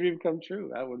be a dream come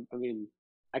true. I mean,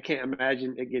 I can't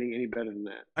imagine it getting any better than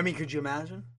that. I mean, could you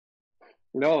imagine?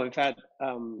 No, in fact,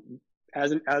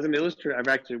 as an illustrator, I've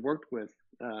actually worked with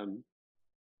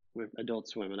Adult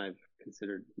Swim, and I've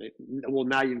considered. Well,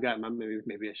 now you've got my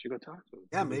maybe I should go talk to him.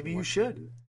 Yeah, See if we maybe can you work should.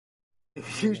 something. You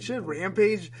That'd be should.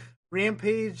 fun.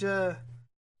 Rampage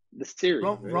The series,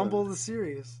 right? Rumble the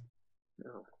series.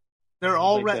 No. They're It's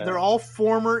all like they're all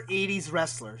former 80s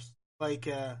wrestlers. Like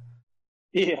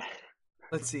yeah,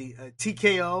 let's see,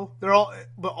 TKO. They're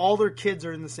all their kids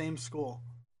are in the same school.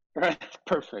 right.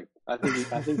 Perfect. I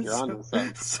think you're onto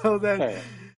something. So then,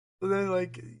 Okay.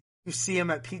 like you see them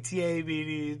at PTA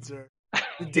meetings or the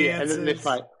Yeah, and dances. then they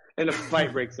fight, and a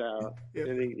fight breaks out.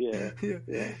 Yeah.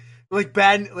 Yeah. Like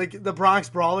the Bronx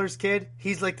Brawlers kid.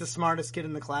 He's like the smartest kid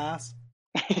in the class,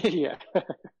 Yeah.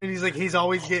 and he's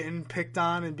always getting picked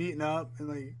on and beaten up, and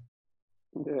like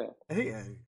Yeah. hey,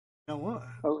 you know what?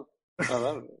 Oh, I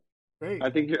love it. Great. I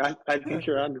think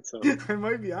you're onto something. I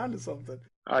might be onto something.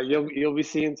 You'll be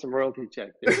seeing some royalty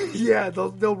checks. Yeah,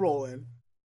 they'll roll in.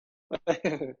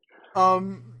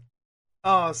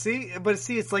 Oh, see,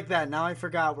 it's like that. Now I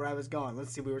forgot where I was going.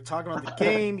 Let's see. We were talking about the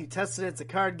game. You tested it. It's a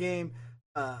card game.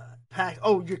 Pack.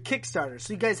 Oh, your Kickstarter.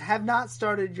 So you guys have not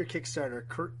started your Kickstarter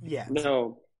yet.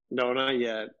 No, not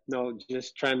yet. No,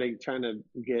 just trying to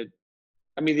get.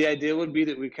 I mean, the idea would be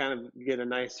that we kind of get a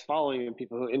nice following and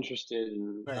people who are interested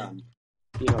and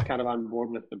Right. kind of on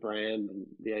board with the brand and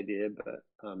the idea. But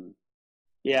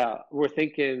yeah, we're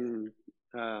thinking.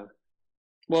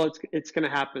 Well, it's going to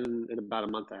happen in about a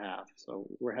month and a half, so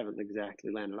we haven't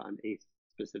exactly landed on a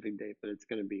specific date, but it's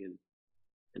going to be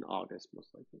in August most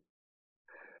likely.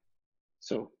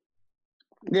 So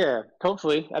yeah,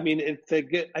 hopefully. I mean, it's a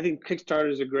good. I think Kickstarter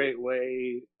is a great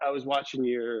way. I was watching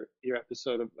your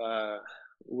episode of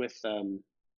with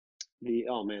the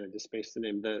oh man, I just spaced the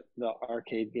name, the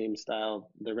arcade game style,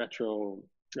 the retro.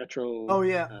 Oh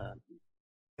yeah. Uh,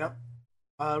 Yep.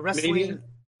 maybe. Wrestling.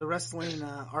 The wrestling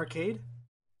arcade.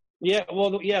 Yeah, well,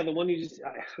 the one you just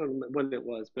I don't know when it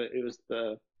was, but it was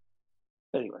the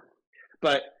anyway.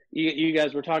 But you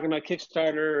guys were talking about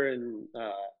Kickstarter and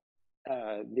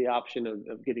the option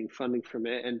of getting funding from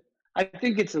it, and I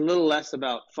think it's a little less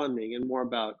about funding and more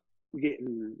about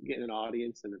getting an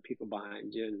audience and the people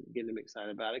behind you and getting them excited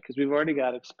about it because we've already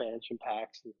got expansion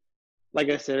packs. And like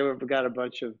I said, we've got a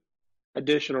bunch of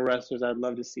additional wrestlers. I'd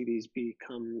love to see these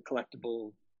become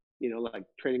collectible. Like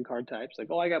trading card types. Like,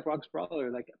 oh, I got Brock's Brawler.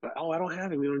 Like, oh, I don't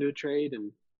have him. We want to do a trade,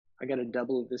 and I got a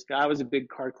double of this guy. I was a big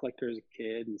card collector as a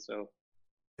kid, and so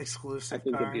I Exclusive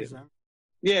think it'd be cards.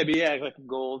 like a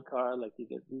gold card. Like you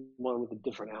get one with a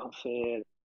different outfit.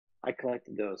 I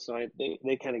collected those, so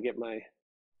they kind of get my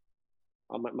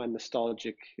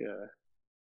nostalgic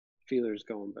feelers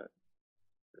going. But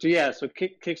so yeah, so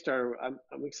Kickstarter, I'm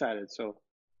excited. So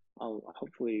I'll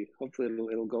hopefully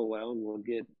it'll go well, and we'll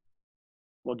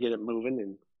get it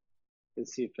moving and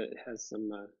see if it has some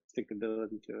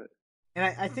stickability to it. And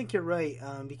I think you're right,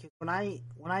 because when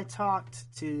I talked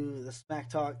to the Smack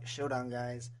Talk Showdown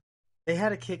guys, they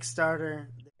had a Kickstarter.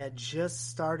 They had just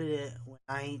started it when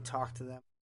I talked to them.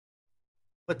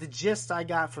 But the gist I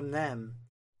got from them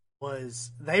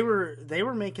was they were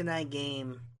making that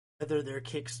game whether their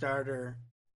Kickstarter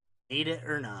made it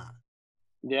or not.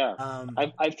 Yeah,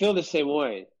 I feel the same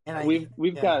way. And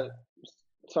we've got.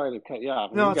 Sorry to cut you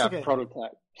off. No, We've got okay.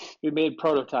 prototypes. We made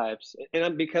prototypes,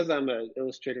 and because I'm an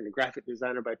illustrator and a graphic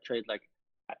designer by trade, like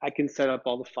I can set up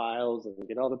all the files and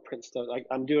get all the print stuff. Like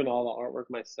I'm doing all the artwork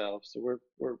myself, so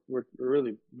we're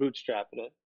really bootstrapping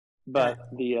it. But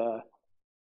the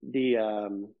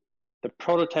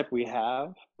prototype we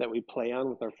have that we play on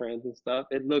with our friends and stuff,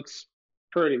 it looks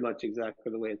pretty much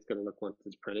exactly the way it's going to look once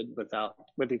it's printed, with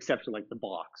the exception like the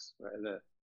box, right?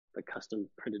 The custom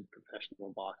printed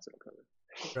professional box that'll come in.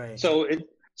 Right.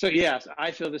 So yes,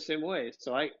 I feel the same way.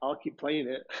 So I'll keep playing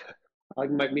it. Like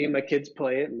me and my kids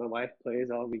play it, and my wife plays.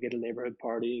 We get a neighborhood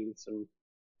party and some.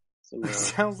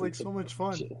 Sounds like so much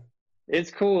fun. It's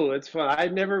cool. It's fun.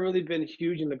 I've never really been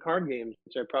huge into card games,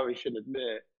 which I probably should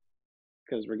admit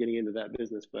because we're getting into that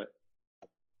business. But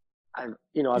You I've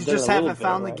done it just a little haven't bit,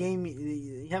 found the right? game.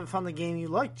 You haven't found the game you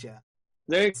liked yet.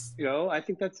 I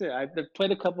think that's it. I've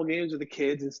played a couple games with the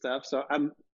kids and stuff, so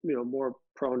I'm, more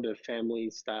prone to family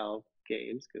style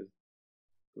games because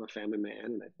I'm a family man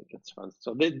and I think it's fun.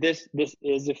 So this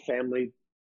is a family.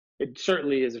 It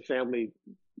certainly is a family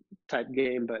type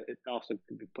game, but it also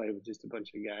could be played with just a bunch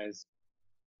of guys.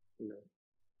 You know,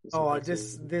 Oh,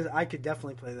 sometimes this I could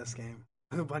definitely play this game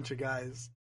with a bunch of guys.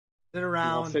 Sit I'll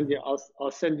around. send you.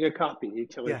 I'll send you a copy. You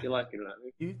tell me Yeah, if you like it or not.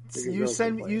 you Your girls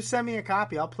can play you it. send me a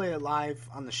copy. I'll play it live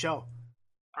on the show.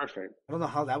 Perfect. I don't know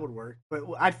how that would work, but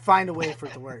I'd find a way for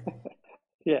it to work.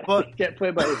 Yeah, you But can't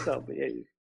play by yourself, but yeah,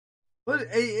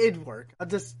 it'd work. I'll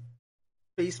just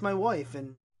face my wife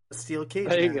in a steel cage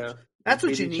there you match. go. That's what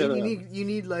Beat you each need. other You up.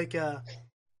 need like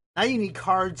now you need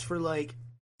cards for like,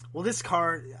 well, this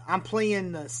card I'm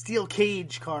playing the steel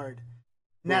cage card,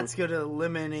 and that's going to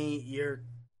eliminate your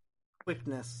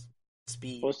quickness,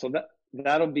 speed. Well, so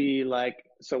that'll be like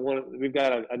we've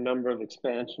got a number of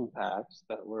expansion packs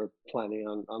that we're planning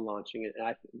on launching it.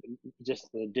 Just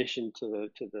in addition to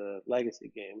the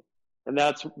legacy game, and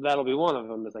that'll be one of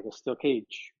them is like a steel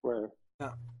cage where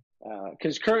Yeah.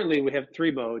 because currently we have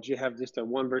three modes. You have just a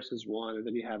one versus one, and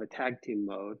then you have a tag team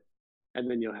mode, and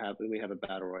then we have a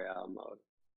battle royale mode.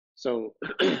 So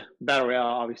battle royale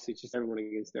obviously it's just everyone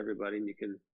against everybody, and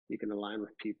you can align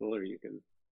with people or you can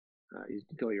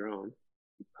go your own.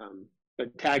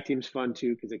 But tag team's fun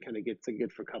too because it kind of gets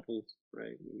good for couples,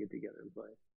 right? You get together and play.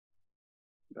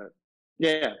 But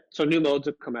yeah, so new modes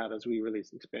will come out as we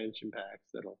release expansion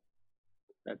packs.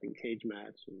 I think cage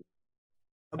match. And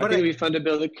I But think it'll be fun to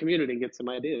build a community and get some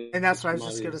ideas. and that's what I was from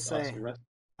all just gonna these say. awesome wrestlers.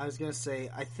 I was gonna say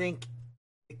I think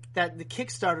that the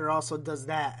Kickstarter also does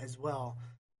that as well.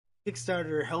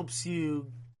 Kickstarter helps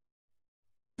you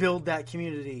build that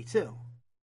community too.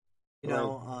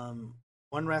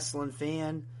 One wrestling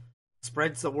fan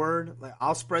spreads the word. Like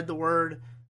I'll spread the word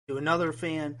to another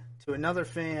fan,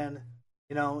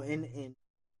 and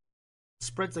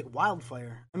spreads like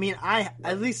wildfire. I mean,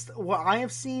 at least what I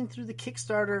have seen through the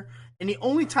Kickstarter, and the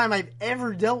only time I've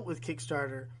ever dealt with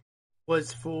Kickstarter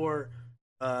was for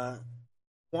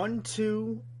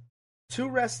two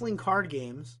wrestling card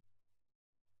games.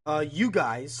 You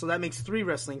guys, so that makes 3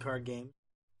 wrestling card games.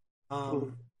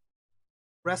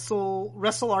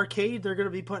 Wrestle Arcade, they're going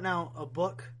to be putting out a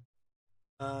book,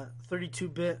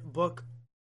 32-bit book.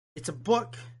 It's a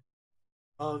book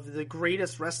of the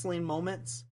greatest wrestling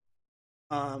moments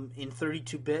in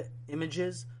 32-bit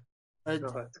images.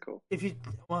 That's cool. If you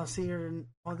want to see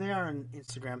they are on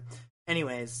Instagram.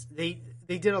 Anyways, they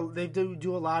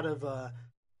do a lot of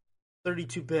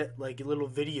 32-bit like little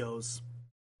videos.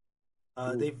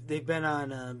 They've been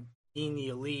on Being the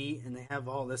Elite, and they have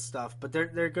all this stuff. But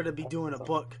they're going to be doing a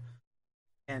book,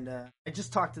 and I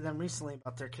just talked to them recently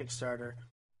about their Kickstarter.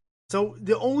 So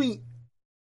the only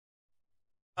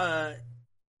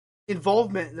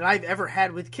involvement that I've ever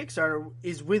had with Kickstarter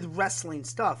is with wrestling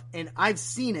stuff, and I've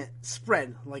seen it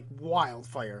spread like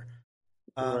wildfire.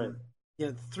 Right.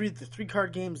 The 3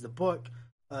 card games, the book,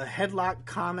 Headlock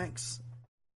Comics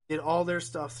did all their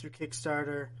stuff through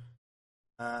Kickstarter.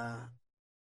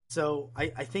 So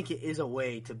I think it is a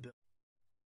way to build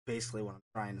basically what I'm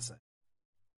trying to say.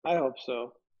 I hope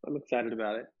so. I'm excited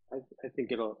about it. I think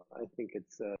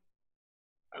it's.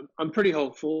 I'm pretty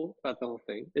hopeful about the whole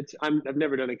thing. I've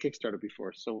never done a Kickstarter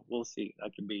before, so we'll see. I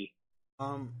could be.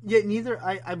 Neither.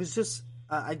 I was just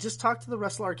I just talked to the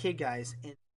Wrestle Arcade guys,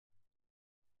 and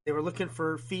they were looking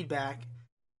for feedback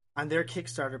on their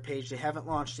Kickstarter page. They haven't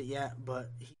launched it yet, but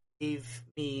he gave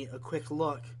me a quick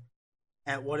look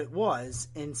at what it was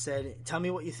and said, "Tell me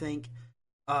what you think.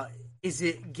 Is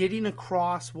it getting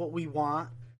across what we want?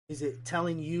 Is it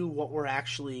telling you what we're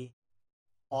actually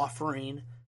offering?"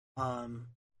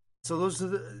 So those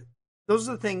are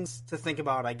the things to think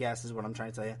about, I guess, is what I'm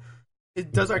trying to tell you.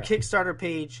 Does our Kickstarter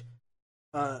page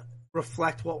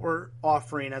reflect what we're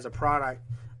offering as a product?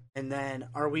 And then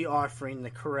are we offering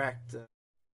the correct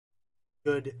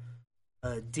good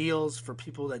deals for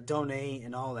people that donate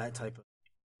and all that type of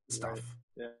stuff?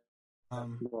 Right. Yeah.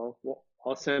 Well,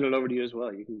 I'll send it over to you as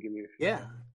well. You can give me your feedback.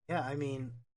 Yeah. I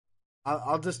mean,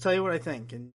 I'll just tell you what I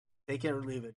think and take it or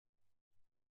leave it.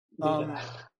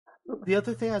 The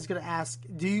other thing I was going to ask,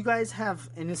 do you guys have,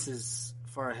 and this is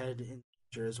far ahead in the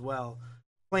future as well,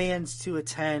 plans to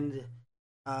attend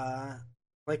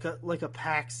like a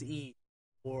PAX East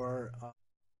or a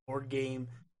board game?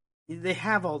 They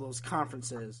have all those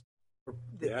conferences where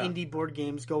the indie board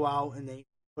games go out and they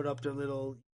put up their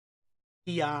little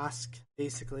kiosk,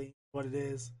 basically. what it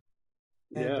is,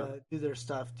 and Yeah. do their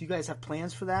stuff. Do you guys have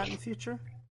plans for that in the future?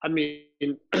 I mean,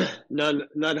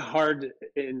 none hard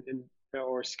in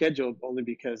or scheduled only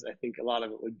because I think a lot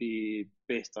of it would be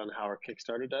based on how our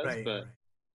Kickstarter does. Right. But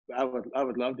I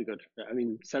would love to go. I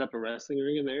mean, set up a wrestling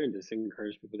ring in there and just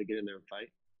encourage people to get in there and fight.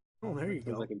 Oh, there you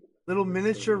Sounds go. like Little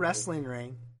miniature wrestling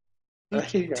ring.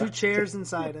 Two chairs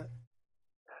inside it.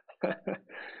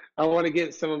 I want to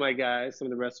get some of my guys, some of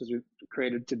the wrestlers we've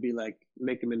created, to be like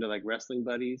make them into like wrestling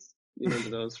buddies. You know, into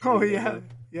those. Oh yeah,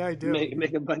 yeah, I do.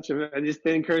 Make a bunch of it. I just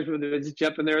encourage them to just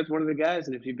jump in there with one of the guys,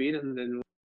 and if you beat them, then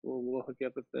we'll hook you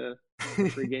up with the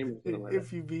free game or something like that.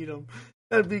 If you beat them,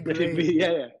 that'd be great.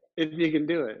 Yeah. If you can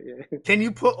do it, yeah. Can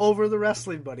you put over the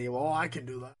wrestling buddy? Well, I can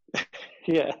do that.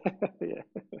 Yeah.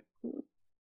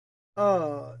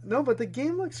 No, but the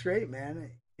game looks great,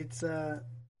 man. It's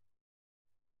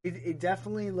it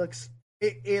definitely looks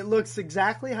it looks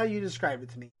exactly how you described it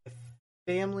to me. A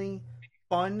family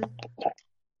fun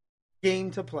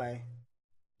game to play,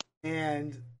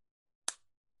 and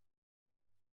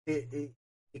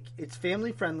it's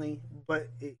family friendly, but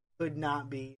it could not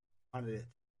be on it.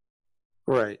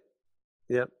 Right.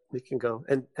 Yep. You can go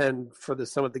and for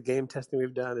some of the game testing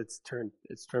we've done, it's turned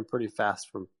pretty fast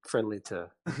from friendly to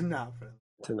Not friendly.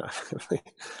 to not friendly.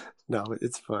 No,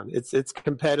 it's fun. It's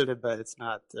competitive, but it's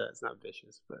not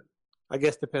vicious. But I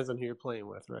guess depends on who you're playing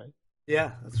with, right?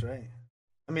 Yeah, that's right.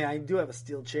 I mean, I do have a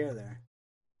steel chair there.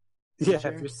 Yeah,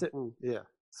 chair? if you're sitting, yeah.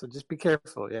 So just be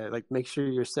careful. Yeah, like make sure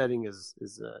your setting is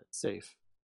safe.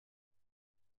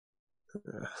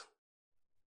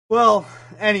 Well,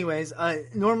 anyways,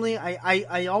 normally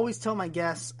I always tell my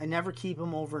guests I never keep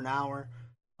them over an hour.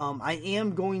 I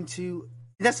am going to.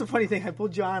 That's the funny thing. I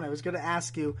pulled you on. I was going to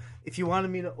ask you if you wanted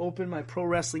me to open my pro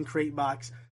wrestling crate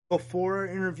box before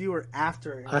an interview or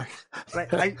after. I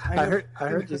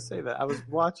heard you say that. I was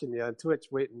watching you on Twitch,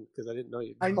 waiting because I didn't know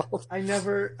you. I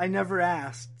never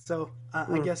asked. So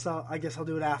I guess I'll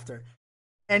do it after.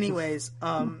 Anyways,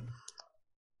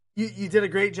 you did a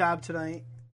great job tonight.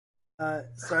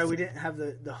 Sorry we didn't have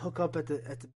the hookup at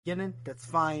the beginning. That's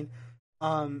fine.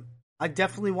 I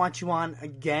definitely want you on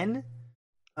again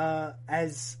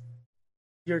as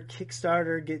your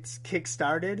Kickstarter gets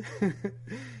kickstarted.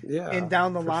 Yeah, and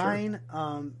down the line,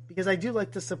 sure. Because I do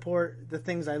like to support the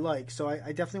things I like. So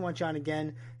I definitely want you on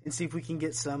again and see if we can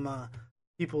get some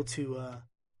people to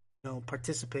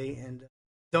participate and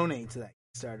donate to that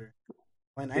Kickstarter.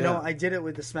 And I know I did it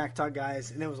with the Smack Talk guys,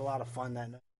 and it was a lot of fun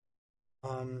that night.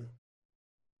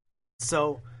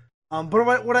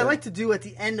 But what I like to do at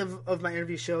the end of my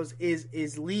interview shows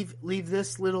is leave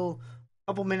this little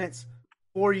couple minutes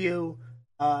for you.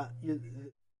 Your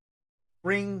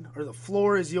ring or the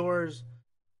floor is yours.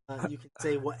 You can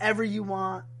say whatever you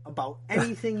want about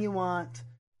anything you want.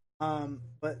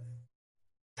 But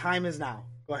time is now.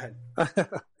 Go ahead.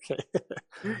 Okay.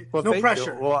 Well, no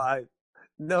pressure. You. Well, I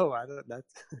don't.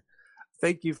 That's.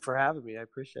 Thank you for having me. I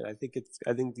appreciate it.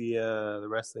 I think the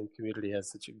wrestling community has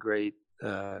such a great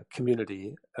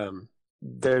community.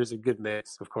 There's a good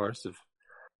mix, of course, of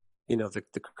the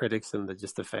critics and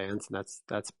just the fans, and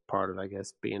that's part of, I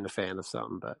guess, being a fan of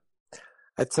something. But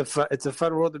it's a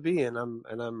fun world to be in.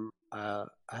 I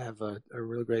have a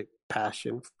really great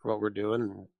passion for what we're doing,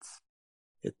 and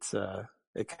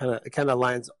it kind of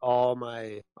aligns all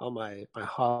my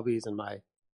hobbies and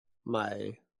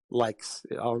my likes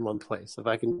all in one place. If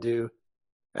I can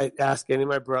I ask any of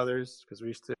my brothers, because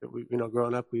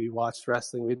growing up, we watched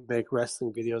wrestling. We'd make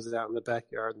wrestling videos out in the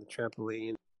backyard and the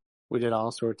trampoline. We did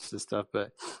all sorts of stuff.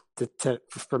 But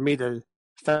for me to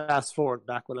fast forward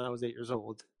back when I was 8 years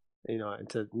old, and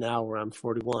to now where I'm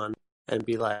 41, and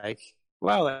be like,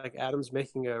 wow, like Adam's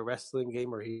making a wrestling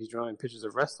game where he's drawing pictures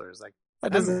of wrestlers. Like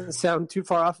that doesn't sound too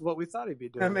far off of what we thought he'd be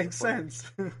doing. That makes sense.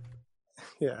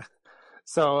 Yeah.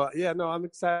 So I'm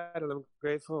excited. I'm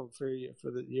grateful for your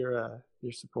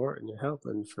support and your help,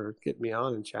 and for getting me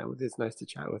on and chatting with you. It's nice to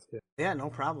chat with you. Yeah, no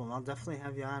problem. I'll definitely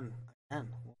have you on again.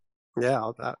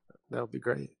 Yeah, that'll be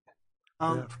great.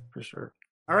 Yeah, for sure.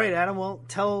 All right, Adam. Well,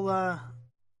 tell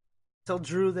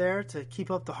Drew there to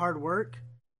keep up the hard work.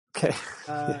 Okay.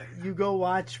 You go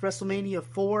watch WrestleMania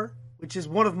 4, which is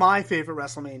one of my favorite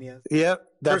WrestleManias. Yep,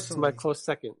 that's personally. my close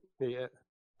second. Yeah.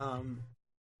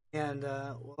 And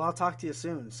I'll talk to you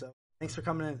soon. So thanks for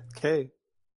coming in. Okay.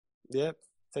 Yep.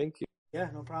 Thank you. Yeah,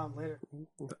 no problem. Later.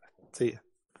 See you.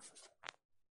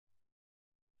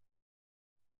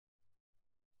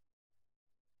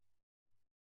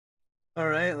 All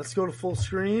right, let's go to full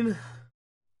screen.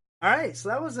 All right, so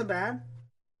that wasn't bad.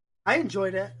 I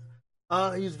enjoyed it.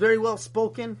 He was very well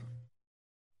spoken.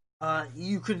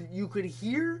 You could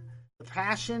hear the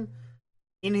passion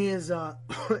in his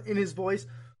in his voice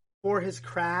for his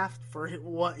craft, for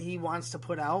what he wants to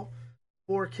put out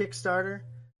for Kickstarter,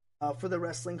 for the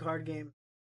wrestling card game.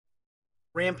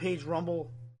 Rampage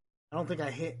Rumble. I don't think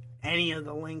I hit any of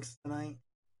the links tonight.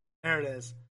 There it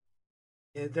is.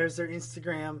 Yeah, there's their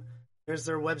Instagram. There's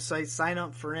their website. Sign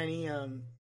up for any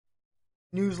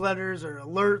newsletters or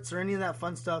alerts or any of that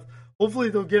fun stuff. Hopefully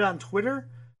they'll get on Twitter.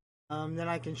 Then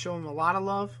I can show them a lot of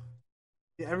love.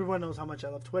 Yeah, everyone knows how much I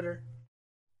love Twitter.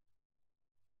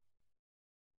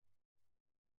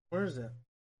 Where is it?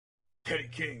 Teddy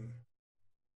King.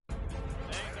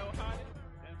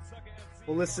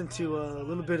 We'll listen to a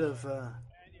little bit of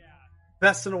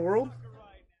Best in the World.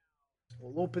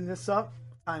 We'll open this up.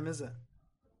 What time is it?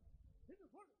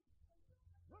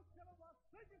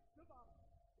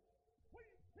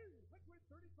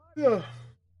 Yeah.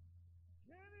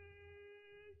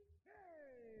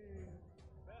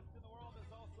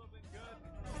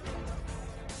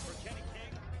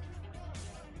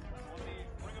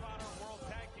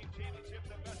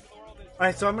 All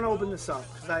right, so I'm gonna open this up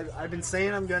because I've been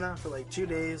saying I'm gonna for like 2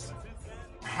 days.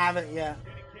 I haven't yet.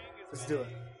 Let's do it.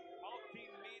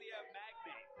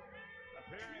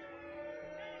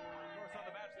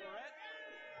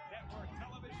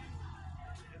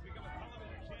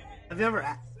 I've never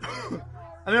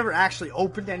I've never actually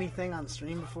opened anything on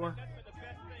stream before.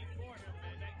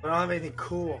 But I don't have anything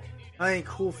cool. I don't have any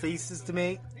cool faces to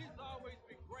make.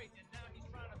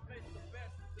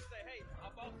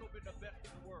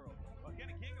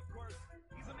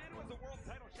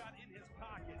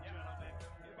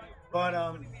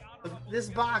 But this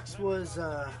box was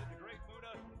it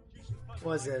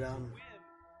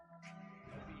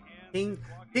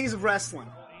Kings of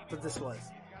Wrestling? That's what this was.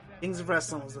 Kings of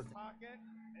Wrestling was the thing.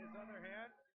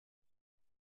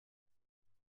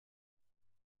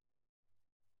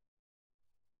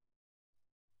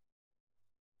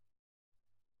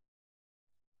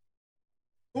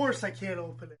 Of course I can't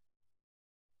open it.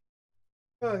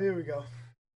 Oh, here we go.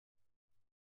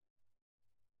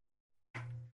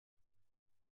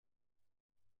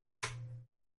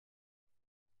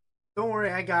 Don't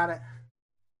worry, I got it.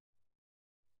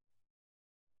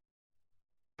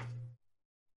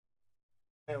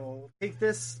 Okay, well, we'll take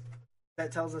this.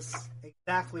 That tells us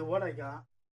exactly what I got.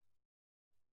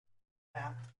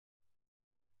 Yeah.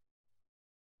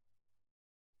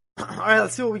 All right,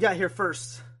 let's see what we got here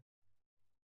first.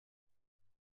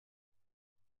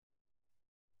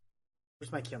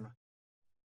 Where's my camera?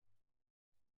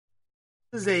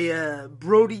 This is a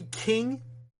Brody King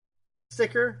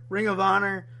sticker, Ring of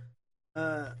Honor,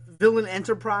 Villain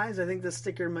Enterprise. I think this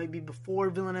sticker might be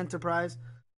before Villain Enterprise.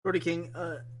 Brody King,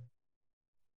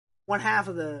 one half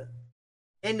of the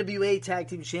NWA Tag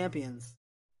Team Champions.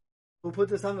 We'll put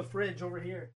this on the fridge over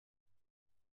here.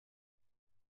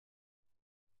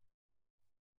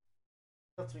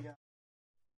 What else we got?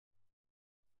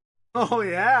 Oh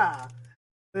yeah,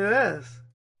 look at this.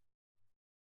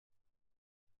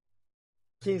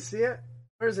 Can you see it?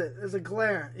 Where is it? There's a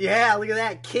glare. Yeah, look at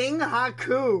that. King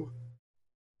Haku.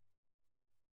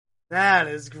 That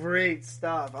is great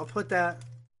stuff. I'll put that.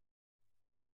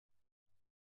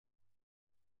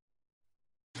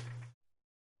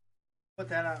 Put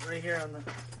that out right here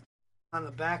on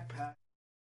the backpack.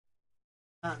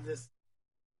 Not this.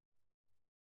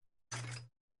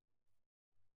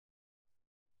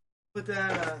 Put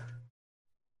that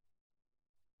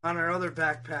on our other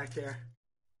backpack there.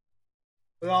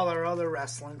 With all our other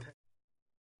wrestling.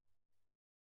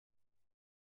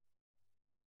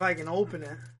 If I can open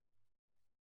it.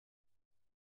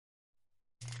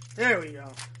 There we go.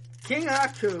 King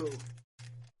Haku.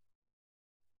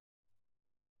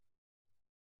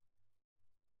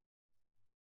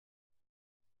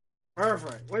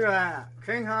 Perfect. Look at that.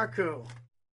 King Haku.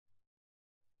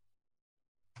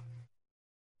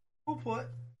 We'll put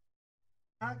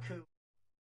Haku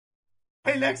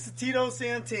right next to Tito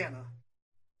Santana.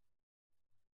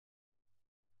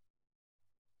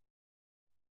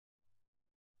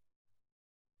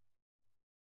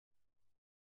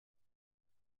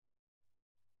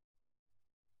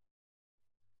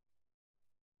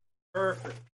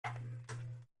 Perfect.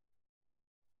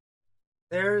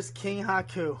 There's King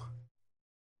Haku.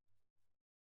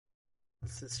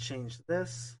 Let's just change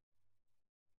this.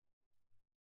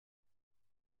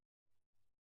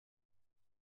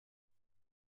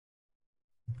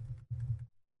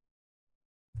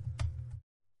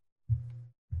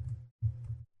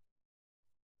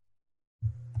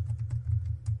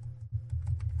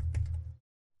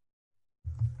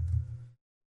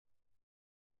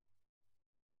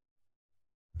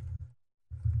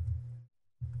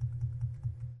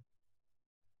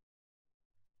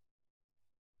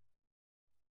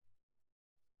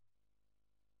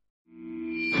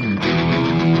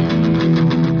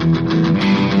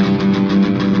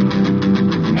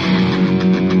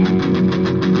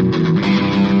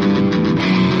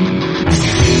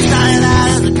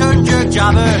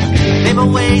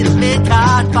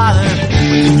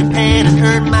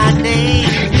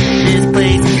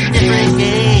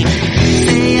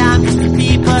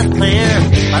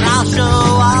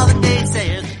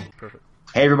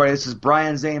 everybody? This is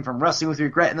Brian Zane from Wrestling with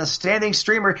Regret, and the standing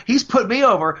streamer. He's put me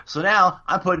over, so now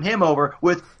I'm putting him over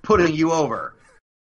with putting you over.